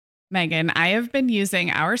Megan, I have been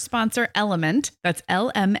using our sponsor Element, that's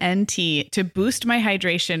LMNT, to boost my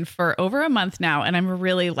hydration for over a month now, and I'm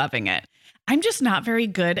really loving it. I'm just not very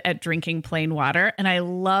good at drinking plain water, and I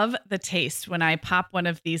love the taste when I pop one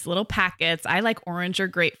of these little packets. I like orange or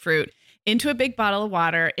grapefruit into a big bottle of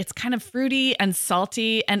water. It's kind of fruity and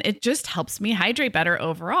salty, and it just helps me hydrate better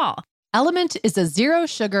overall. Element is a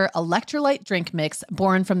zero-sugar electrolyte drink mix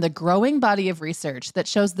born from the growing body of research that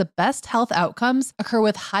shows the best health outcomes occur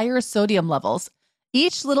with higher sodium levels.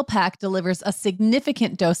 Each little pack delivers a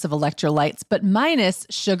significant dose of electrolytes, but minus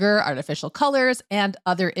sugar, artificial colors, and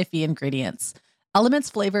other iffy ingredients. Element's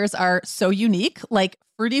flavors are so unique, like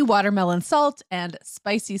fruity watermelon salt and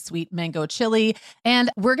spicy sweet mango chili. And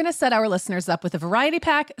we're going to set our listeners up with a variety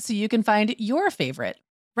pack so you can find your favorite.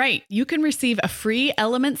 Right. You can receive a free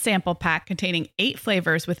Element sample pack containing 8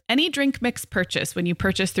 flavors with any drink mix purchase when you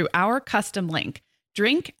purchase through our custom link,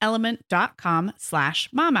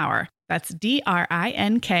 drinkelement.com/momhour. That's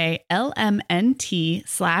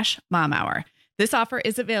DRINKLMNT/momhour. This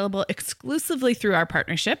is available exclusively through our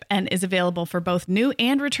partnership and is available for both new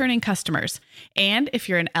and returning customers. And if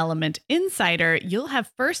you're an Element insider, you'll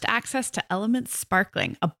have first access to Element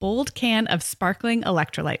Sparkling, a bold can of sparkling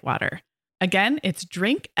electrolyte water. Again, it's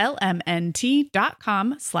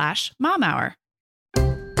drinklmnt.com/momhour.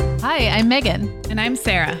 Hi, I'm Megan. And I'm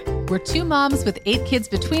Sarah. We're 2 moms with 8 kids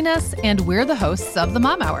between us, and we're the hosts of the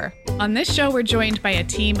Mom Hour. On this show, we're joined by a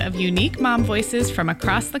team of unique mom voices from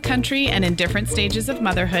across the country and in different stages of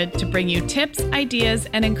motherhood to bring you tips, ideas,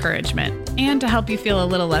 and encouragement, and to help you feel a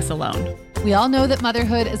little less alone. We all know that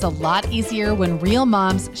motherhood is a lot easier when real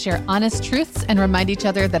moms share honest truths and remind each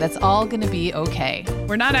other that it's all going to be okay.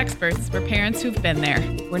 We're not experts. We're parents who've been there.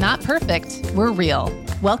 We're not perfect. We're real.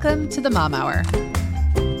 Welcome to the Mom Hour.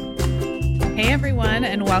 Hey, everyone,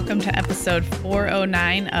 and welcome to episode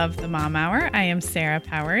 409 of the Mom Hour. I am Sarah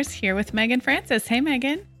Powers here with Megan Francis. Hey,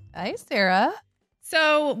 Megan. Hi, Sarah.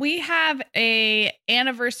 So we have a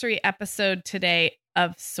anniversary episode today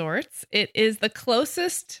of sorts. It is the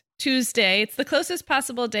closest Tuesday. It's the closest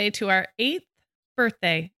possible day to our 8th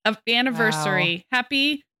birthday of anniversary. Wow.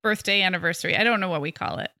 Happy birthday anniversary. I don't know what we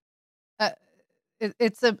call it.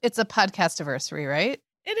 It's a podcast anniversary, right?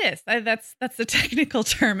 It is. That's the technical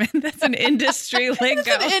term. That's an industry lingo.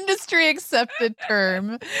 It's an industry accepted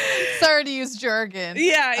term. Sorry to use jargon.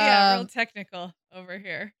 Yeah, real technical over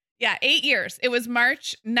here. Yeah, 8 years. It was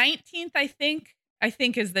March 19th, I think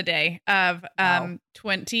is the day of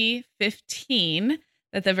 2015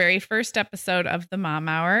 that the very first episode of the Mom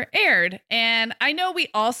Hour aired. And I know we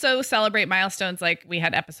also celebrate milestones, like we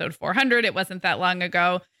had episode 400. It wasn't that long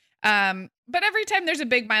ago. But every time there's a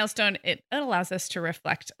big milestone, it allows us to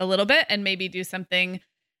reflect a little bit and maybe do something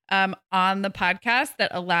on the podcast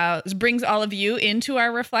that brings all of you into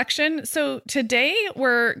our reflection. So today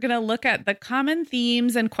we're going to look at the common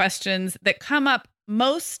themes and questions that come up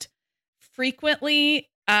most frequently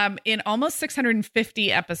in almost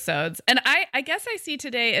 650 episodes. And I guess I see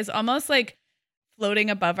today as almost like floating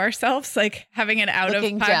above ourselves, like having an out of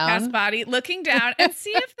podcast body, looking down and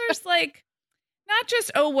see if there's like, not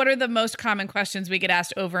just, what are the most common questions we get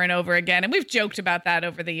asked over and over again? And we've joked about that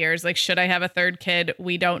over the years. Like, should I have a third kid?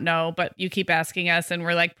 We don't know, but you keep asking us and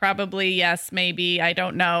we're like, probably yes, maybe, I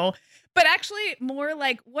don't know. But actually more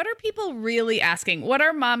like, what are people really asking? What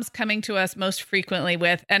are moms coming to us most frequently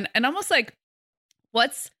with? And almost like,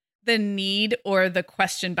 what's the need or the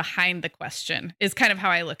question behind the question is kind of how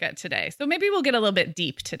I look at today. So maybe we'll get a little bit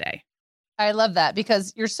deep today. I love that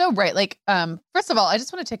because you're so right. Like, first of all, I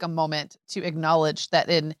just want to take a moment to acknowledge that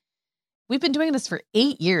we've been doing this for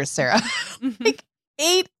 8 years, Sarah. Mm-hmm. Like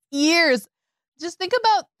 8 years. Just think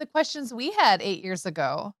about the questions we had 8 years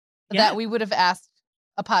ago that we would have asked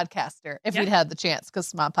a podcaster if we'd had the chance,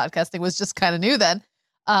 because mom podcasting was just kind of new then,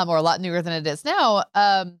 or a lot newer than it is now.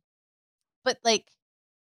 But like,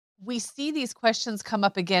 we see these questions come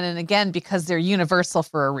up again and again because they're universal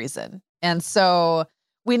for a reason. And so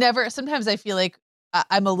sometimes I feel like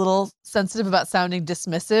I'm a little sensitive about sounding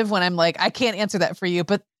dismissive when I'm like, I can't answer that for you,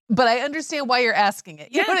 but I understand why you're asking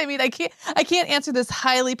it. You know what I mean? I can't answer this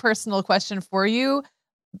highly personal question for you,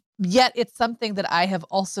 yet it's something that I have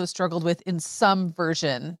also struggled with in some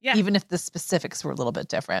version, even if the specifics were a little bit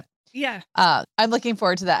different. Yeah. I'm looking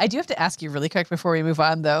forward to that. I do have to ask you really quick before we move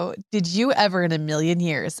on though. Did you ever in a million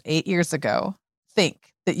years, 8 years ago,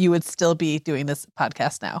 think that you would still be doing this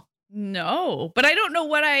podcast now? No, but I don't know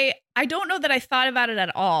I don't know that I thought about it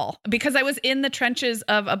at all because I was in the trenches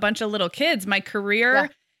of a bunch of little kids. My career,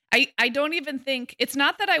 I don't even think, it's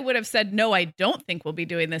not that I would have said, no, I don't think we'll be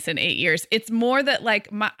doing this in 8 years. It's more that like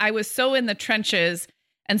I was so in the trenches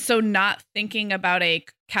and so not thinking about a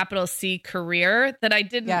capital C career that I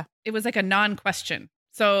didn't, it was like a non-question.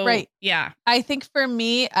 So, yeah. I think for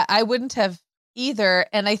me, I wouldn't have either.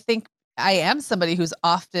 And I think I am somebody who's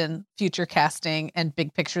often future casting and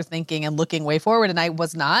big picture thinking and looking way forward. And I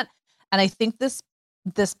was not. And I think this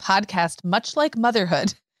podcast, much like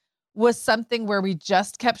motherhood, was something where we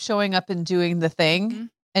just kept showing up and doing the thing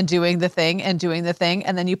and doing the thing and doing the thing.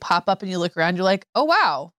 And then you pop up and you look around, you're like, oh,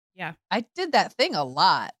 wow. Yeah. I did that thing a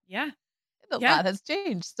lot. Yeah. A lot has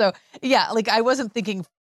changed. So yeah, like I wasn't thinking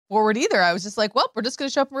forward either. I was just like, well, we're just going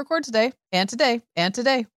to show up and record today and today and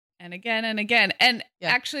today. And again and again. And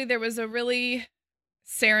actually there was a really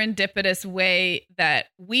serendipitous way that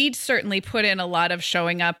we'd certainly put in a lot of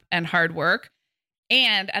showing up and hard work.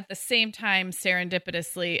 And at the same time,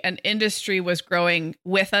 serendipitously, an industry was growing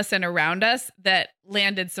with us and around us that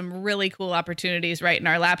landed some really cool opportunities right in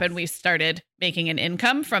our lap. And we started making an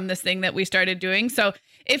income from this thing that we started doing. So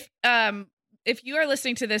if you are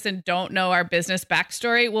listening to this and don't know our business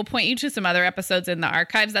backstory, we'll point you to some other episodes in the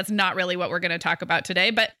archives. That's not really what we're going to talk about today.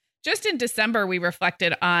 But just in December, we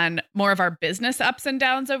reflected on more of our business ups and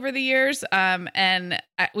downs over the years. And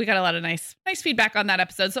we got a lot of nice feedback on that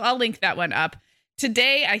episode. So I'll link that one up.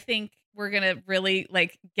 Today, I think we're going to really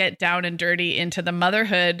get down and dirty into the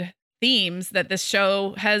motherhood themes that this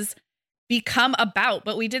show has become about,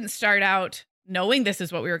 but we didn't start out knowing this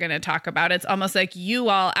is what we were going to talk about. It's almost like you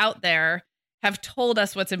all out there have told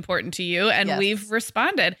us what's important to you and we've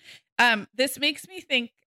responded. This makes me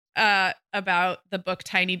think about the book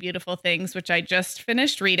Tiny Beautiful Things, which I just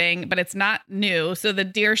finished reading, but it's not new. So the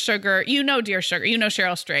Dear Sugar, Dear Sugar,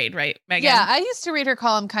 Cheryl Strayed, right, Megan? Yeah, I used to read her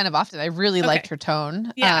column kind of often. I really liked her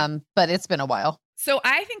tone, but it's been a while. So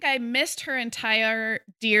I think I missed her entire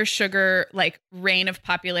Dear Sugar reign of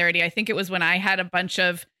popularity. I think it was when I had a bunch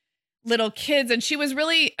of little kids and she was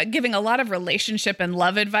really giving a lot of relationship and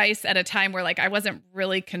love advice at a time where I wasn't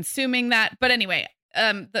really consuming that. But anyway,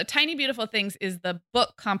 the Tiny Beautiful Things is the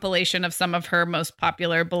book compilation of some of her most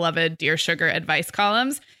popular, beloved Dear Sugar advice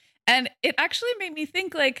columns. And it actually made me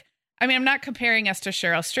think I'm not comparing us to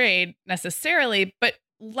Cheryl Strayed necessarily, but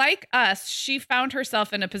like us, she found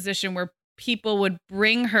herself in a position where people would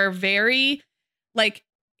bring her very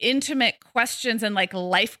intimate questions and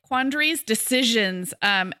life quandaries, decisions.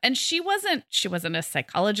 And she wasn't a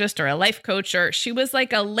psychologist or a life coach, or she was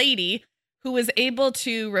a lady who was able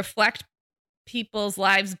to reflect people's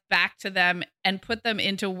lives back to them and put them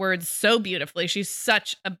into words so beautifully. She's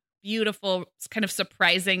such a beautiful, kind of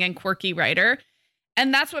surprising and quirky writer.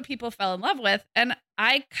 And that's what people fell in love with. And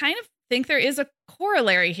I kind of think there is a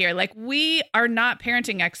corollary here. We are not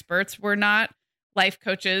parenting experts. We're not life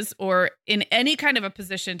coaches or in any kind of a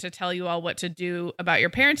position to tell you all what to do about your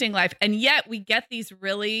parenting life. And yet we get these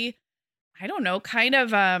really, kind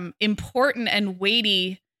of important and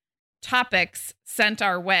weighty topics sent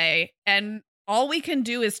our way. And all we can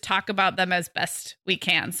do is talk about them as best we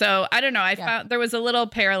can. So I don't know. I found there was a little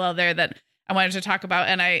parallel there that I wanted to talk about.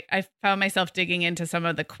 And I found myself digging into some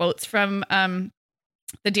of the quotes from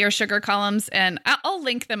the Dear Sugar columns, and I'll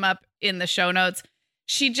link them up in the show notes.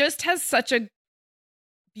 She just has such a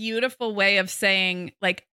beautiful way of saying,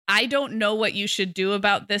 I don't know what you should do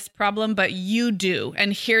about this problem, but you do.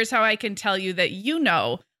 And here's how I can tell you that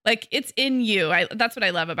it's in you. That's what I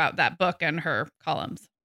love about that book and her columns.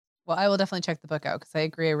 Well, I will definitely check the book out because I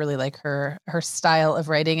agree. I really like her style of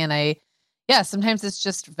writing. And sometimes it's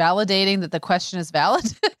just validating that the question is valid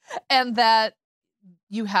and that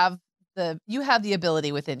you have the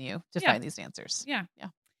ability within you to find these answers. Yeah. Yeah.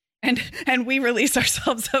 And we release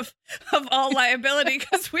ourselves of all liability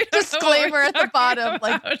because we don't disclaimer at the bottom,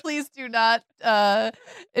 please do not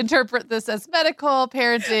interpret this as medical,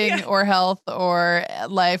 parenting, or health, or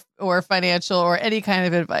life, or financial, or any kind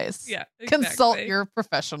of advice. Yeah, exactly. Consult your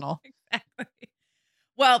professional. Exactly.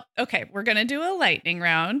 Well, okay, we're gonna do a lightning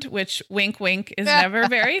round, which wink, wink is never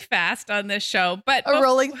very fast on this show, but a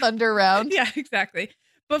rolling thunder round. Yeah, exactly.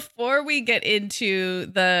 Before we get into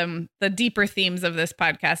the deeper themes of this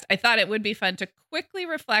podcast, I thought it would be fun to quickly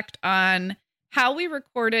reflect on how we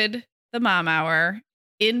recorded the Mom Hour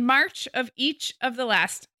in March of each of the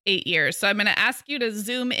last 8 years. So I'm going to ask you to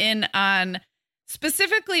zoom in on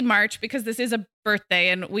specifically March, because this is a birthday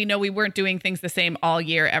and we know we weren't doing things the same all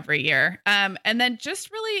year, every year. And then just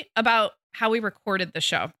really about how we recorded the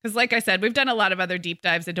show. Because like I said, we've done a lot of other deep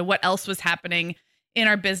dives into what else was happening in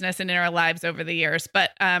our business and in our lives over the years.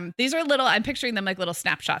 But these are I'm picturing them like little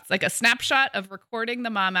snapshots, like a snapshot of recording the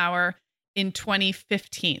Mom Hour in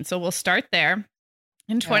 2015. So we'll start there.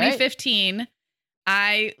 In 2015,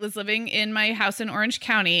 I was living in my house in Orange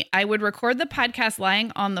County. I would record the podcast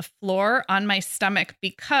lying on the floor on my stomach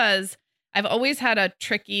because I've always had a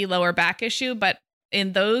tricky lower back issue, but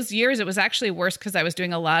in those years, it was actually worse because I was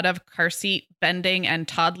doing a lot of car seat bending and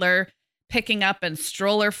toddler picking up and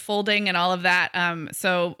stroller folding and all of that.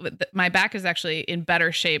 So my back is actually in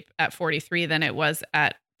better shape at 43 than it was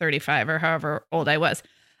at 35 or however old I was.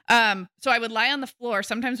 So I would lie on the floor,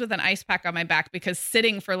 sometimes with an ice pack on my back, because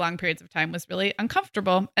sitting for long periods of time was really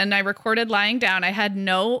uncomfortable. And I recorded lying down. I had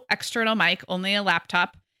no external mic, only a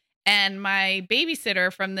laptop. And my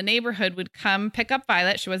babysitter from the neighborhood would come pick up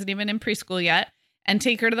Violet. She wasn't even in preschool yet, and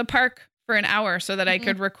take her to the park for an hour so that I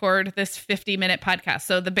could record this 50-minute podcast.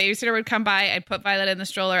 So the babysitter would come by, I'd put Violet in the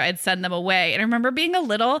stroller, I'd send them away. And I remember being a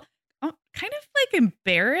little kind of like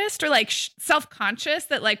embarrassed or like self-conscious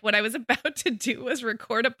that like what I was about to do was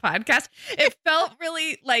record a podcast. It felt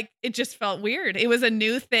really like, it just felt weird. It was a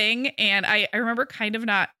new thing. And I remember kind of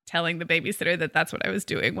not telling the babysitter that that's what I was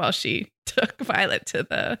doing while she took Violet to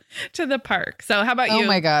the park. So how about you? Oh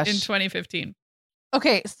my gosh. In 2015?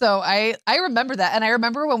 Okay, so I remember that. And I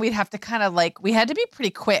remember when we'd have to kind of like, we had to be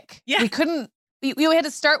pretty quick. Yeah. We couldn't, we had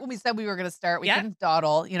to start when we said we were going to start. We couldn't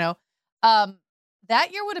dawdle, you know.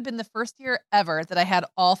 That year would have been the first year ever that I had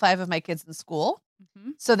all 5 of my kids in school.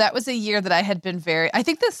 Mm-hmm. So that was a year that I had been I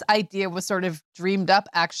think this idea was sort of dreamed up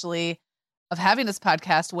actually of having this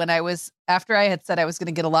podcast after I had said I was going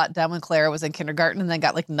to get a lot done when Clara was in kindergarten, and then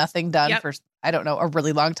got like nothing done for, I don't know, a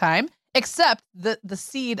really long time. Except the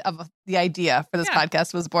seed of the idea for this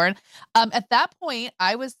podcast was born. At that point,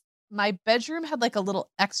 my bedroom had like a little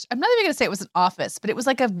extra, I'm not even going to say it was an office, but it was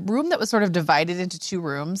like a room that was sort of divided into 2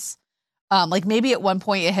 rooms. Like maybe at one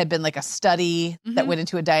point it had been like a study that went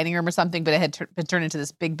into a dining room or something, but it had been turned into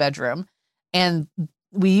this big bedroom. And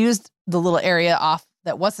we used the little area off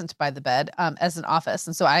that wasn't by the bed as an office.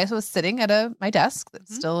 And so I was sitting at my desk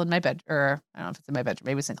that's still in my bed, or I don't know if it's in my bedroom,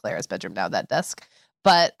 maybe it's in Clara's bedroom now, that desk.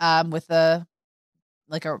 But with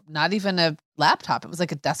not even a laptop. It was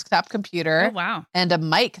like a desktop computer. Oh, wow. And a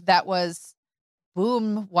mic that was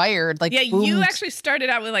boom wired. Like, you actually started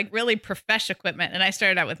out with like really professional equipment, and I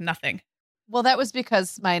started out with nothing. Well, that was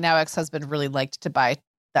because my now ex-husband really liked to buy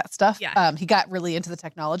that stuff. Yeah. He got really into the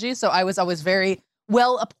technology. So I was always very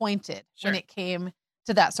well appointed when it came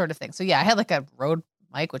to that sort of thing. So yeah, I had like a Rode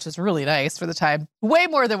mic, which was really nice for the time, way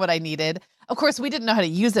more than what I needed. Of course, we didn't know how to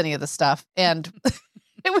use any of the stuff. And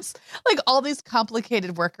it was like all these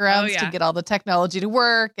complicated workarounds to get all the technology to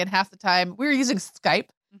work. And half the time we were using Skype.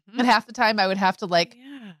 And half the time I would have to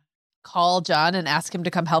call John and ask him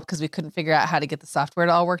to come help because we couldn't figure out how to get the software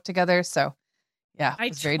to all work together. So yeah, I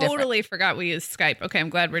totally forgot we used Skype. Okay, I'm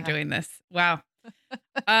glad we're doing this. Wow.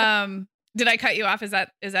 Did I cut you off? Is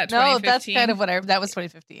that 2015? No, that's kind of that was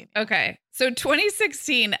 2015. Okay. So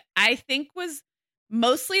 2016, I think, was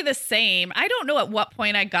mostly the same. I don't know at what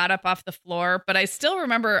point I got up off the floor, but I still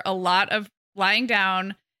remember a lot of lying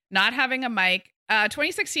down, not having a mic.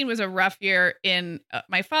 2016 was a rough year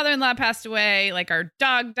my father-in-law passed away. Like our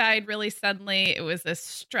dog died really suddenly. It was a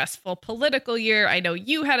stressful political year. I know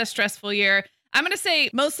you had a stressful year. I'm going to say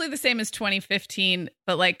mostly the same as 2015,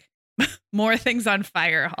 but like more things on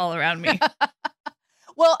fire all around me.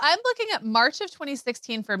 Well, I'm looking at March of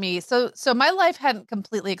 2016 for me. So my life hadn't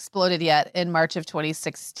completely exploded yet in March of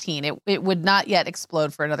 2016. It would not yet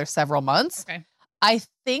explode for another several months. Okay. I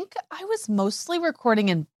think I was mostly recording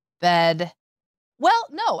in bed. Well,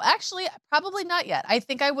 no, actually, probably not yet. I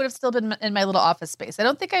think I would have still been in my little office space. I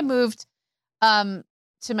don't think I moved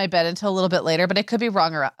to my bed until a little bit later, but I could be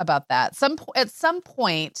wrong about that. At some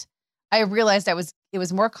point, I realized it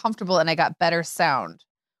was more comfortable and I got better sound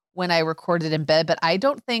when I recorded in bed. But I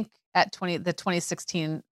don't think at the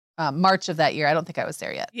 2016 March of that year, I don't think I was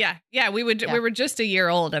there yet. Yeah. We were just a year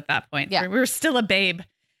old at that point. Yeah. We were still a babe.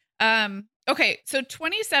 Okay, so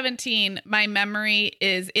 2017, my memory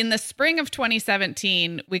is in the spring of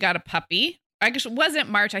 2017, we got a puppy. I guess it wasn't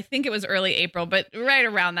March. I think it was early April, but right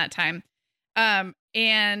around that time.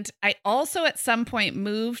 And I also at some point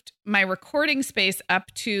moved my recording space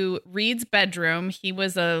up to Reed's bedroom. He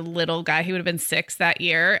was a little guy. He would have been 6 that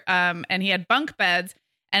year. And he had bunk beds.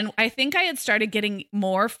 And I think I had started getting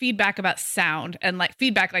more feedback about sound and like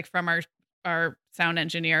feedback like from our sound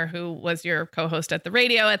engineer who was your co-host at the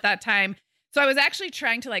radio at that time. So I was actually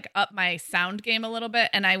trying to like up my sound game a little bit,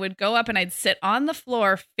 and I would go up and I'd sit on the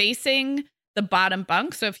floor facing the bottom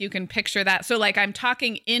bunk. So if you can picture that. So like I'm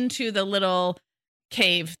talking into the little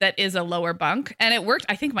cave that is a lower bunk, and it worked.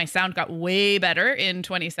 I think my sound got way better in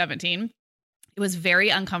 2017. It was very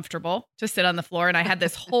uncomfortable to sit on the floor. And I had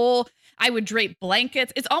this I would drape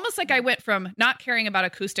blankets. It's almost like I went from not caring about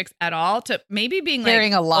acoustics at all to maybe being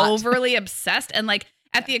caring like a lot. overly obsessed. And like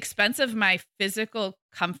at the expense of my physical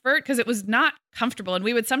comfort because it was not comfortable. And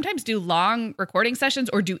we would sometimes do long recording sessions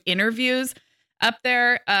or do interviews up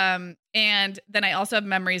there. And then I also have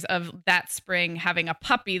memories of that spring having a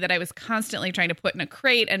puppy that I was constantly trying to put in a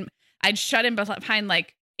crate, and I'd shut him behind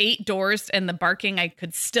like 8 doors, and the barking I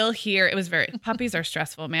could still hear. It was puppies are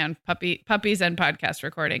stressful, man. Puppies and podcast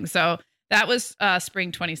recording. So that was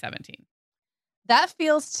spring 2017. That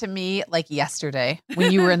feels to me like yesterday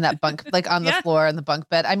when you were in that bunk, like on the floor in the bunk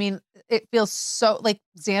bed. I mean, it feels so like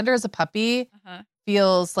Xander as a puppy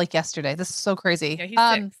feels like yesterday. This is so crazy. Yeah,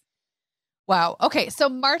 he's 6. Wow. Okay. So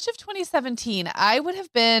March of 2017, I would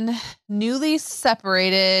have been newly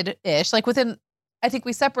separated ish, like I think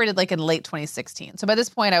we separated like in late 2016. So by this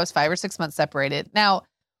point I was 5 or 6 months separated. Now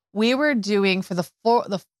we were doing for the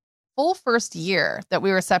full first year that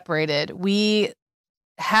we were separated, we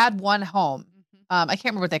had one home. I can't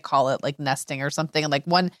remember what they call it, like nesting or something, and like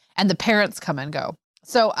and the parents come and go.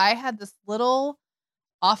 So I had this little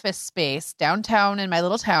office space downtown in my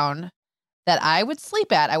little town that I would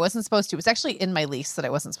sleep at. I wasn't supposed to. It was actually in my lease that I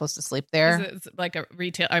wasn't supposed to sleep there. It's like a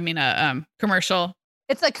commercial.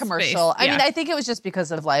 It's like commercial. I mean, I think it was just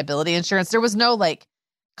because of liability insurance. There was no like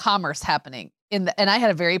commerce happening and I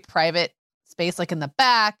had a very private space, like in the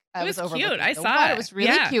back. It was cute. I saw it. It was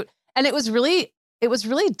really cute. And it was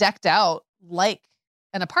really decked out like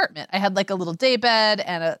an apartment. I had like a little day bed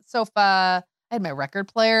and a sofa. I had my record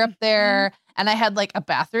player up there, and I had like a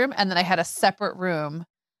bathroom, and then I had a separate room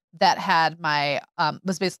that had my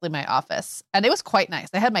was basically my office, and it was quite nice.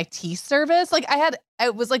 I had my tea service. Like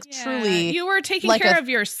it was like truly. You were taking care of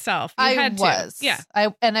yourself. I was. Yeah.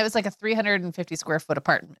 And it was like a 350 square foot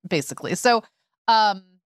apartment, basically. So,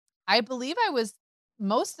 I believe I was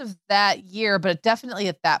most of that year, but definitely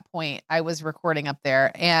at that point I was recording up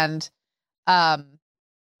there, and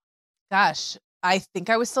gosh, I think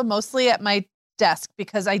I was still mostly at my desk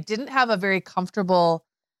because I didn't have a very comfortable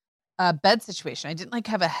bed situation. I didn't like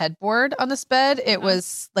have a headboard on this bed. It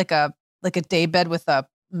was like a day bed with a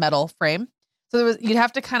metal frame. So you'd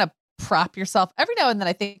have to kind of prop yourself every now and then.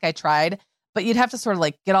 I think I tried, but you'd have to sort of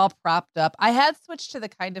like get all propped up. I had switched to the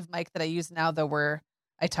kind of mic that I use now, though, where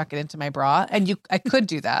I tuck it into my bra, and I could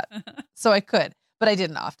do that. So I could, but I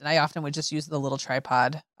didn't often. I often would just use the little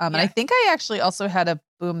tripod. And I think I actually also had a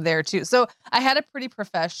boom there too. So I had a pretty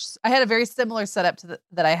I had a very similar setup to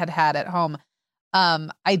that I had at home.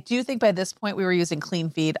 I do think by this point we were using Clean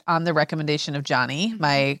Feed on the recommendation of Johnny,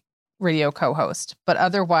 my radio co-host, but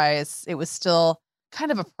otherwise it was still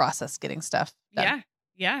kind of a process getting stuff done.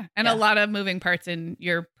 Yeah. And a lot of moving parts in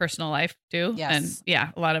your personal life too. Yes.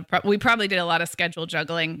 And a lot of, we probably did a lot of schedule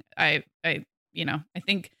juggling. I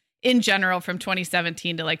think in general from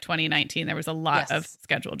 2017 to like 2019, there was a lot of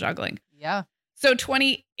schedule juggling. Yeah. So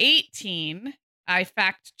 2018, I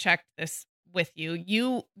fact checked this with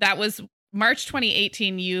you. That was March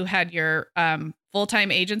 2018. You had your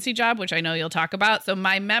full-time agency job, which I know you'll talk about. So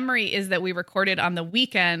my memory is that we recorded on the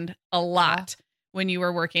weekend a lot when you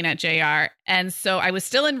were working at JR. And so I was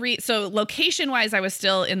still so location wise, I was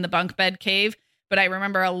still in the bunk bed cave, but I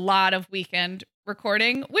remember a lot of weekend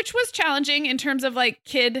recording, which was challenging in terms of like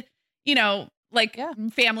kid,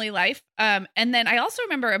 family life. And then I also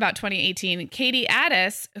remember about 2018, Katie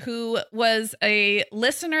Addis, who was a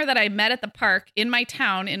listener that I met at the park in my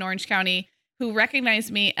town in Orange County, who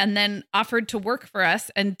recognized me and then offered to work for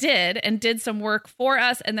us and did some work for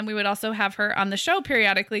us. And then we would also have her on the show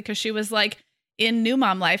periodically because she was like in new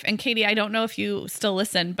mom life. And Katie, I don't know if you still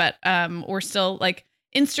listen, but we're still like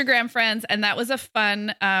Instagram friends. And that was a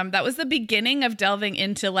fun, that was the beginning of delving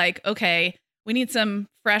into like, okay, we need some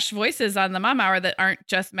fresh voices on the Mom Hour that aren't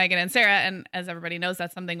just Megan and Sarah. And as everybody knows,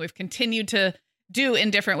 that's something we've continued to do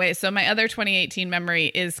in different ways. So my other 2018 memory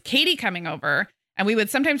is Katie coming over, and we would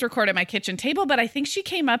sometimes record at my kitchen table, but I think she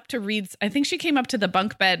came up to the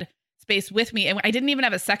bunk bed space with me, and I didn't even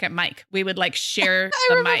have a second mic. We would like share the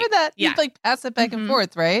mic. I remember that. You'd like pass it back and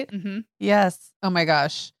forth, right? Mm-hmm. Yes. Oh my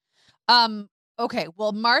gosh. Okay.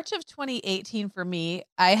 Well, March of 2018 for me,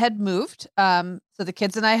 I had moved. So the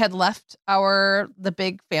kids and I had left the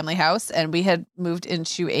big family house, and we had moved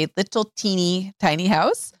into a little teeny tiny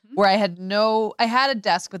house where I had a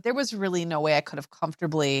desk, but there was really no way I could have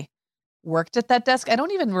comfortably worked at that desk. I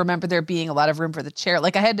don't even remember there being a lot of room for the chair.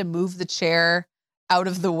 Like I had to move the chair out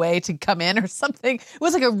of the way to come in or something. It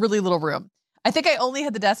was like a really little room. I think I only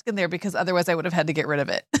had the desk in there because otherwise I would have had to get rid of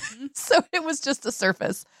it. So it was just a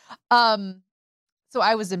surface. So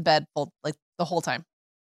I was in bed like the whole time.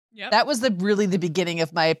 Yep. That was really the beginning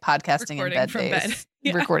of my podcasting in bed days.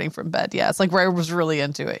 Yeah. Recording from bed. Yeah. It's like where I was really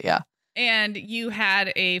into it. Yeah. And you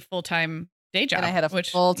had a full-time day job. And I had a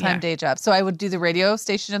full-time day job. So I would do the radio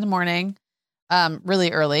station in the morning.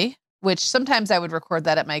 really early, which sometimes I would record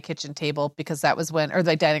that at my kitchen table because that was when, or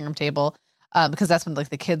the dining room table, because that's when like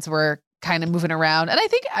the kids were kind of moving around. And I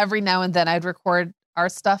think every now and then I'd record our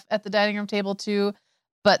stuff at the dining room table too.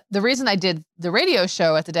 But the reason I did the radio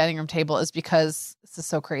show at the dining room table is because this is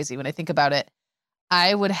so crazy when I think about it.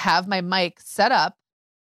 I would have my mic set up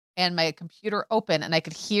and my computer open, and I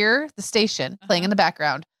could hear the station playing in the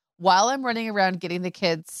background while I'm running around getting the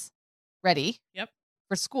kids ready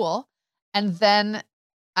for school. And then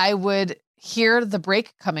I would hear the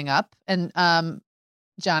break coming up, and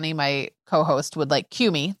Johnny, my co-host, would like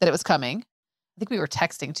cue me that it was coming. I think we were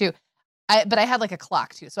texting too. But I had like a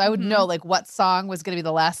clock too. So I would know like what song was going to be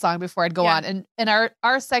the last song before I'd go on. And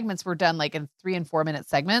our segments were done like in 3 and 4 minute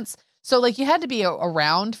segments. So like you had to be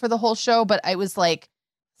around for the whole show, but I was like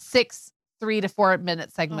 6 3 to 4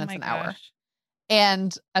 minute segments an hour.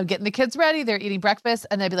 And I'm getting the kids ready. They're eating breakfast.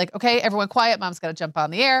 And they'd be like, okay, everyone quiet. Mom's got to jump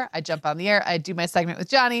on the air. I jump on the air. I do my segment with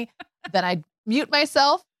Johnny. Then I'd mute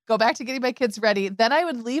myself, go back to getting my kids ready. Then I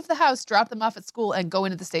would leave the house, drop them off at school, and go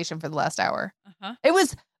into the station for the last hour. It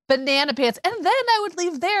was banana pants. And then I would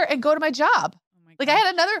leave there and go to my job. Like I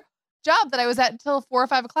had another job that I was at until 4 or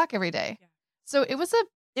 5 o'clock every day. So it was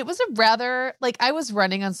a rather, like I was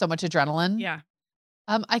running on so much adrenaline.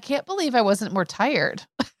 I can't believe I wasn't more tired.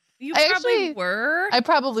 You probably were. I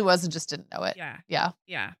probably was and just didn't know it. Yeah.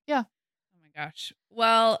 Oh my gosh.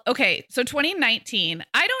 Well, okay. So 2019,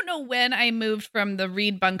 I don't know when I moved from the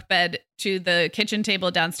Reed bunk bed to the kitchen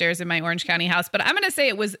table downstairs in my Orange County house, but I'm going to say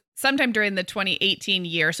it was sometime during the 2018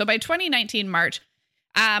 year. So by 2019 March,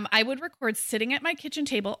 I would record sitting at my kitchen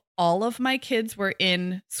table. All of my kids were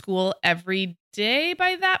in school every day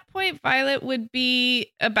by that point. Violet would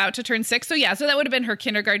be about to turn 6. So so that would have been her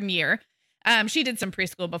kindergarten year. She did some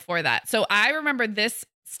preschool before that. So I remember this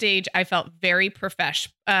stage, I felt very profesh.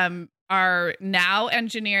 Our now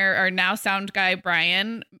engineer, our now sound guy,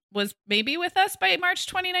 Brian, was maybe with us by March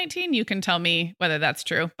 2019. You can tell me whether that's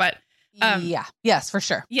true, but yes, for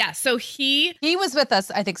sure. Yeah. So he was with us,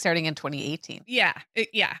 I think, starting in 2018. Yeah.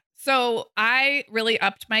 So I really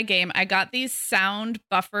upped my game. I got these sound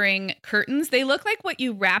buffering curtains. They look like what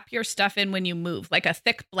you wrap your stuff in when you move, like a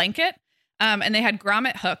thick blanket. And they had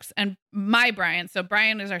grommet hooks. And my Brian, so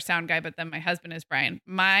Brian is our sound guy, but then my husband is Brian.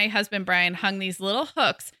 My husband, Brian, hung these little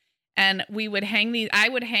hooks, and I would hang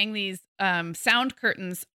these sound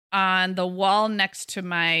curtains on the wall next to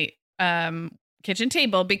my kitchen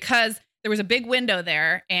table because there was a big window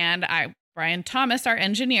there. And Brian Thomas, our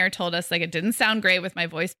engineer, told us like it didn't sound great with my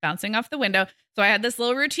voice bouncing off the window. So I had this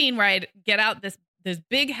little routine where I'd get out this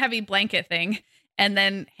big heavy blanket thing and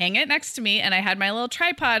then hang it next to me. And I had my little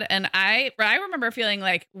tripod. And I remember feeling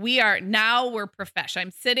like we're professional.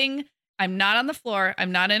 I'm sitting, I'm not on the floor.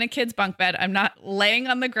 I'm not in a kid's bunk bed. I'm not laying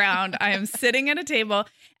on the ground. I am sitting at a table.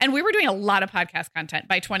 And we were doing a lot of podcast content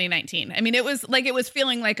by 2019. I mean, it was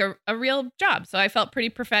feeling like a real job. So I felt pretty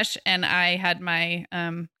profesh. And I had my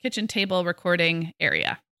kitchen table recording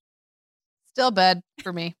area. Still bed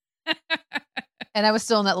for me. And I was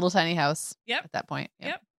still in that little tiny house at that point.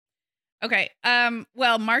 Yep. Okay.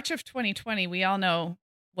 Well, March of 2020, we all know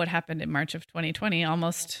what happened in March of 2020,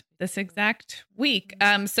 almost this exact week.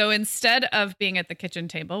 So instead of being at the kitchen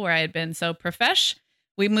table where I had been so profesh,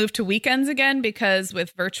 we moved to weekends again because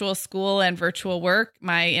with virtual school and virtual work,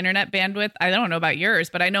 my internet bandwidth, I don't know about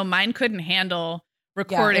yours, but I know mine couldn't handle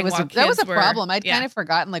recording. That was a problem. I'd kind of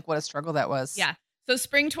forgotten like what a struggle that was. Yeah. So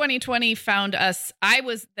spring 2020 found us. I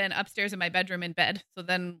was then upstairs in my bedroom in bed. So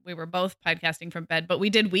then we were both podcasting from bed, but we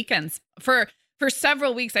did weekends for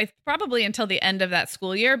several weeks. Probably until the end of that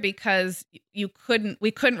school year because we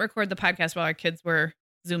couldn't record the podcast while our kids were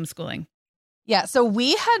Zoom schooling. Yeah. So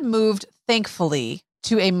we had moved, thankfully,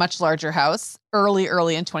 to a much larger house early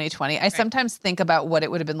in 2020. I sometimes think about what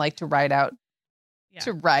it would have been like to ride out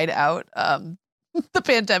the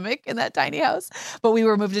pandemic in that tiny house, but we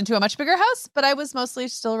were moved into a much bigger house, but I was mostly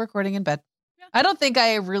still recording in bed. Yeah. I don't think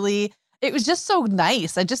it was just so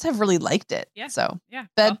nice. I just have really liked it. Yeah. So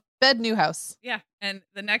bed, new house. Yeah. And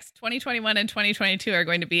the next 2021 and 2022 are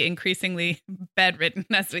going to be increasingly bedridden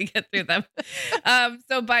as we get through them.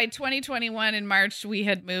 So by 2021 in March, we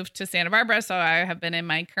had moved to Santa Barbara. So I have been in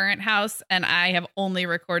my current house and I have only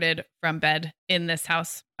recorded from bed in this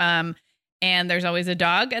house. And there's always a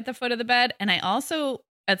dog at the foot of the bed. And I also,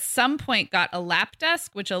 at some point, got a lap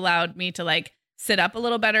desk, which allowed me to like sit up a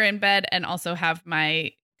little better in bed and also have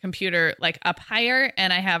my computer like up higher.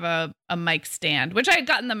 And I have a mic stand, which I had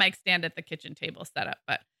gotten the mic stand at the kitchen table set up.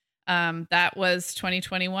 But that was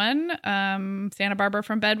 2021, Santa Barbara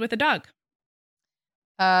from bed with a dog.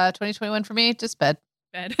 2021 for me, just bed.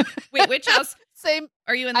 Wait, which house? Same.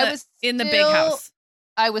 Are you in the big house?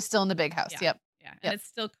 I was still in the big house. Yeah. Yep. Yeah. And Yep. it's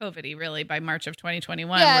still COVID-y, really, by March of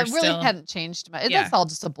 2021. Yeah, We're it really still, hadn't changed much. Yeah. That's all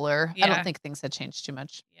just a blur. I Yeah. don't think things had changed too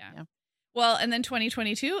much. Yeah. Well, and then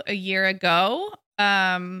 2022, a year ago,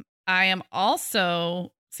 I am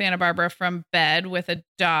also Santa Barbara from bed with a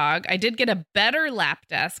dog. I did get a better lap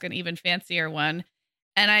desk, an even fancier one.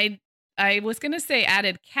 And I was going to say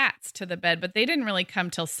added cats to the bed, but they didn't really come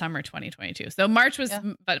till summer 2022. So March was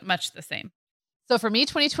but much the same. So for me,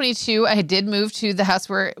 2022, I did move to the house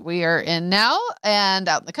where we are in now and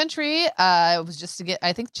out in the country. It was just to get,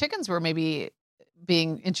 I think chickens were maybe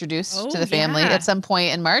being introduced to the family at some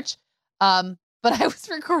point in March. But I was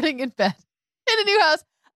recording in bed in a new house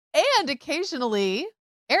and occasionally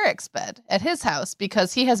Eric's bed at his house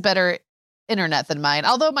because he has better internet than mine.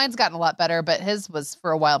 Although mine's gotten a lot better, but his was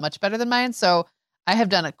for a while much better than mine. So I have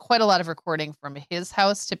done quite a lot of recording from his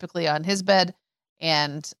house, typically on his bed.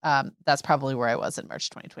 And that's probably where I was in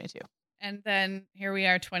March 2022. And then here we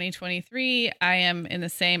are, 2023. I am in the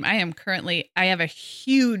same. I have a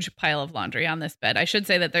huge pile of laundry on this bed. I should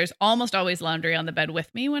say that there's almost always laundry on the bed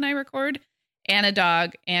with me when I record, and a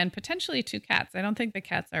dog, and potentially 2 cats. I don't think the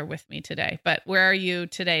cats are with me today, but where are you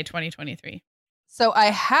today, 2023? So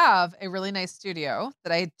I have a really nice studio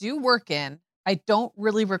that I do work in. I don't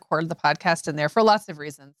really record the podcast in there for lots of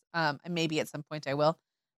reasons. And maybe at some point I will.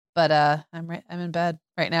 But I'm in bed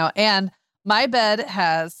right now, and my bed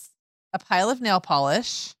has a pile of nail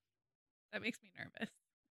polish. That makes me nervous.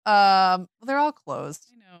 They're all closed.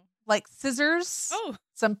 I know, like scissors. Oh,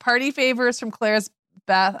 some party favors from Claire's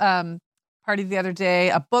bath party the other day.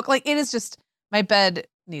 A book. Like it is just my bed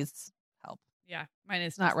needs help. Yeah, mine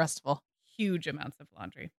is not restful. Huge amounts of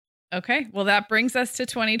laundry. Okay, well that brings us to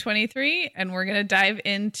 2023, and we're gonna dive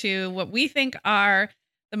into what we think are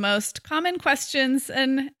the most common questions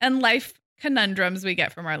and life conundrums we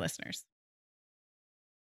get from our listeners.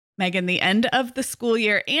 Megan, the end of the school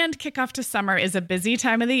year and kickoff to summer is a busy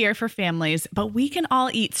time of the year for families, but we can all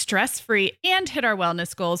eat stress-free and hit our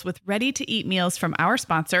wellness goals with ready-to-eat meals from our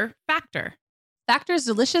sponsor, Factor. Factor's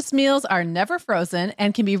delicious meals are never frozen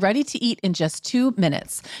and can be ready to eat in just 2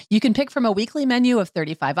 minutes. You can pick from a weekly menu of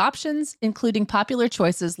 35 options, including popular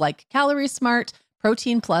choices like Calorie Smart,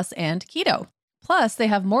 Protein Plus, and Keto. Plus, they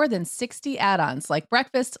have more than 60 add-ons like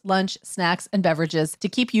breakfast, lunch, snacks, and beverages to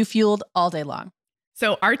keep you fueled all day long.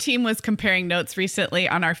 So our team was comparing notes recently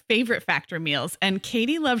on our favorite Factor meals, and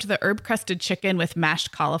Katie loved the herb-crusted chicken with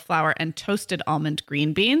mashed cauliflower and toasted almond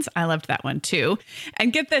green beans. I loved that one too.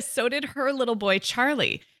 And get this, so did her little boy,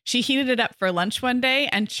 Charlie. She heated it up for lunch one day,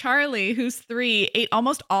 and Charlie, who's 3, ate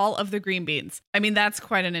almost all of the green beans. I mean, that's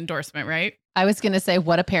quite an endorsement, right? I was going to say,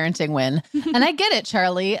 what a parenting win. And I get it,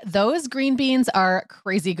 Charlie. Those green beans are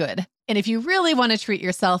crazy good. And if you really want to treat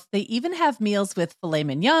yourself, they even have meals with filet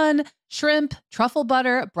mignon, shrimp, truffle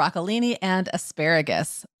butter, broccolini, and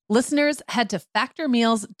asparagus. Listeners, head to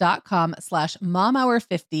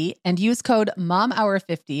factormeals.com/momhour50 and use code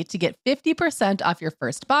momhour50 to get 50% off your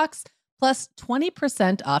first box plus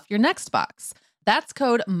 20% off your next box. That's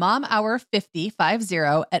code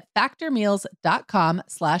momhour50 at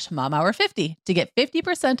factormeals.com/momhour50 to get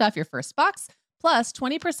 50% off your first box plus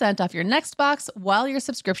 20% off your next box while your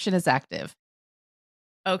subscription is active.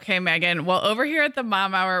 Okay, Megan. Well, over here at the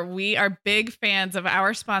Mom Hour, we are big fans of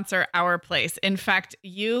our sponsor, Our Place. In fact,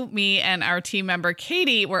 you, me, and our team member,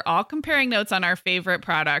 Katie, were all comparing notes on our favorite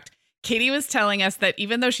product. Katie was telling us that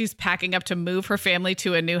even though she's packing up to move her family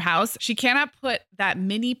to a new house, she cannot put that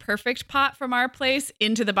mini perfect pot from Our Place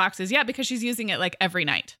into the boxes yet because she's using it like every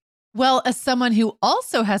night. Well, as someone who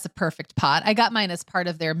also has a perfect pot, I got mine as part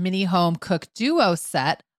of their mini home cook duo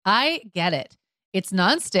set. I get it. It's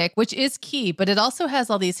nonstick, which is key, but it also has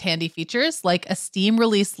all these handy features like a steam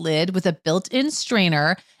release lid with a built-in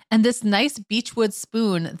strainer and this nice beechwood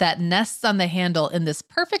spoon that nests on the handle in this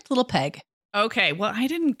perfect little peg. Okay, well, I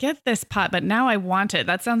didn't get this pot, but now I want it.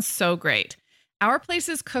 That sounds so great. Our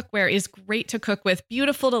Place's cookware is great to cook with,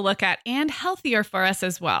 beautiful to look at, and healthier for us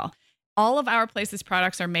as well. All of Our Place's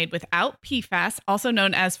products are made without PFAS, also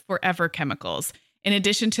known as forever chemicals. In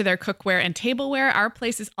addition to their cookware and tableware, Our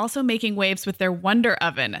Place is also making waves with their Wonder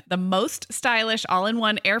Oven, the most stylish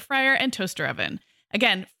all-in-one air fryer and toaster oven.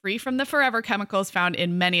 Again, free from the forever chemicals found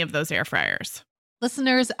in many of those air fryers.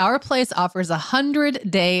 Listeners, Our Place offers a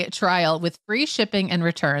 100-day trial with free shipping and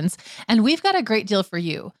returns, and we've got a great deal for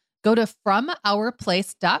you. Go to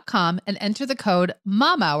FromOurPlace.com and enter the code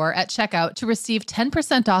MOMHOUR at checkout to receive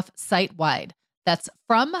 10% off site-wide. That's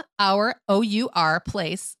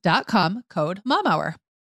FromOurPlace.com, code MOMHOUR.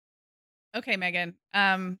 Okay, Megan.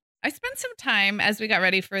 I spent some time as we got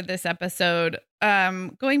ready for this episode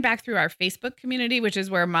going back through our Facebook community, which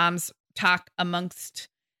is where moms talk amongst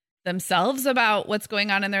themselves about what's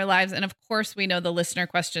going on in their lives. And of course, we know the listener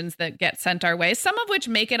questions that get sent our way, some of which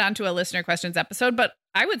make it onto a listener questions episode. But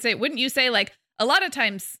I would say, wouldn't you say, like, a lot of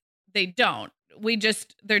times they don't?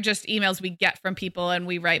 They're just emails we get from people and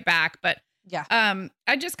we write back. But yeah,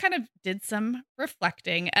 I just kind of did some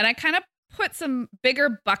reflecting, and I kind of put some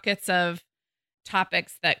bigger buckets of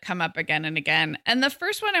topics that come up again and again. And the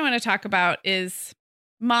first one I want to talk about is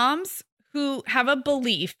moms who have a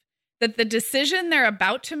belief that the decision they're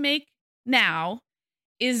about to make now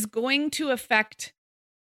is going to affect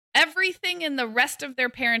everything in the rest of their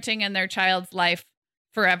parenting and their child's life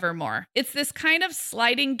forevermore. It's this kind of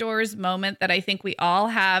sliding doors moment that I think we all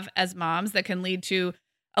have as moms that can lead to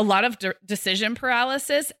a lot of decision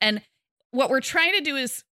paralysis. And what we're trying to do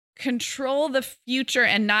is control the future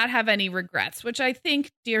and not have any regrets, which I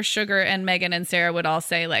think Dear Sugar and Megan and Sarah would all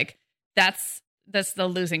say, like, that's the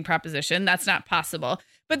losing proposition. That's not possible.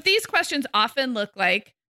 But these questions often look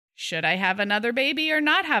like, should I have another baby or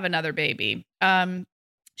not have another baby?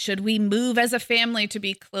 Should we move as a family to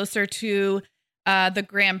be closer to the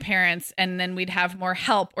grandparents and then we'd have more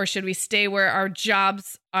help? Or should we stay where our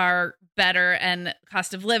jobs are better and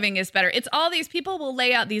cost of living is better? It's all these people will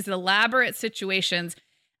lay out these elaborate situations,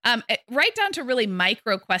 right down to really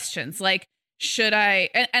micro questions like, should I,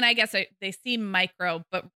 and I guess they seem micro,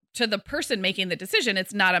 but to the person making the decision,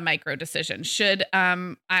 it's not a micro decision. Should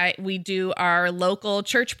we do our local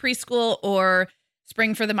church preschool or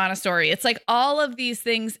spring for the Montessori? It's like all of these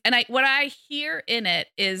things. And what I hear in it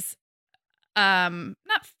is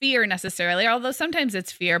not fear necessarily, although sometimes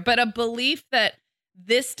it's fear, but a belief that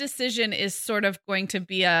this decision is sort of going to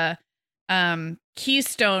be a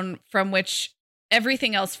keystone from which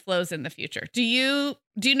everything else flows in the future. Do you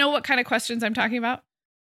know what kind of questions I'm talking about?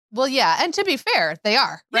 Well, yeah. And to be fair, they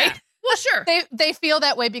are, right? Yeah. Well, sure. They feel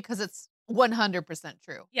that way because it's 100%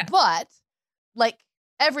 true. Yeah. But like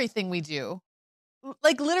everything we do,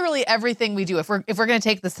 like literally everything we do, if we're going to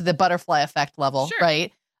take this to the butterfly effect level, sure.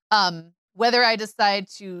 right? Whether I decide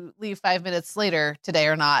to leave 5 minutes later today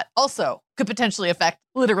or not also could potentially affect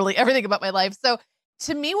literally everything about my life. So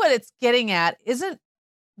to me, what it's getting at isn't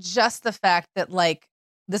just the fact that like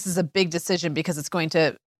this is a big decision because it's going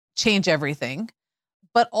to change everything,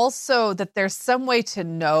 but also that there's some way to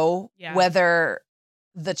know whether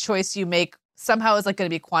the choice you make somehow is like going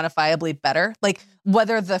to be quantifiably better, like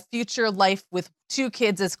whether the future life with 2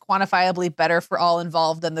 kids is quantifiably better for all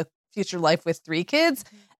involved than the future life with 3 kids.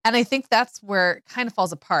 And I think that's where it kind of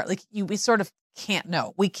falls apart. Like we sort of can't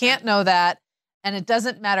know. We can't know that. And it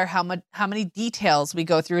doesn't matter how many details we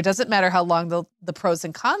go through. It doesn't matter how long the pros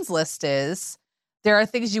and cons list is. There are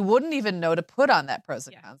things you wouldn't even know to put on that pros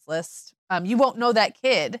and cons list. You won't know that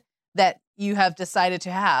kid that you have decided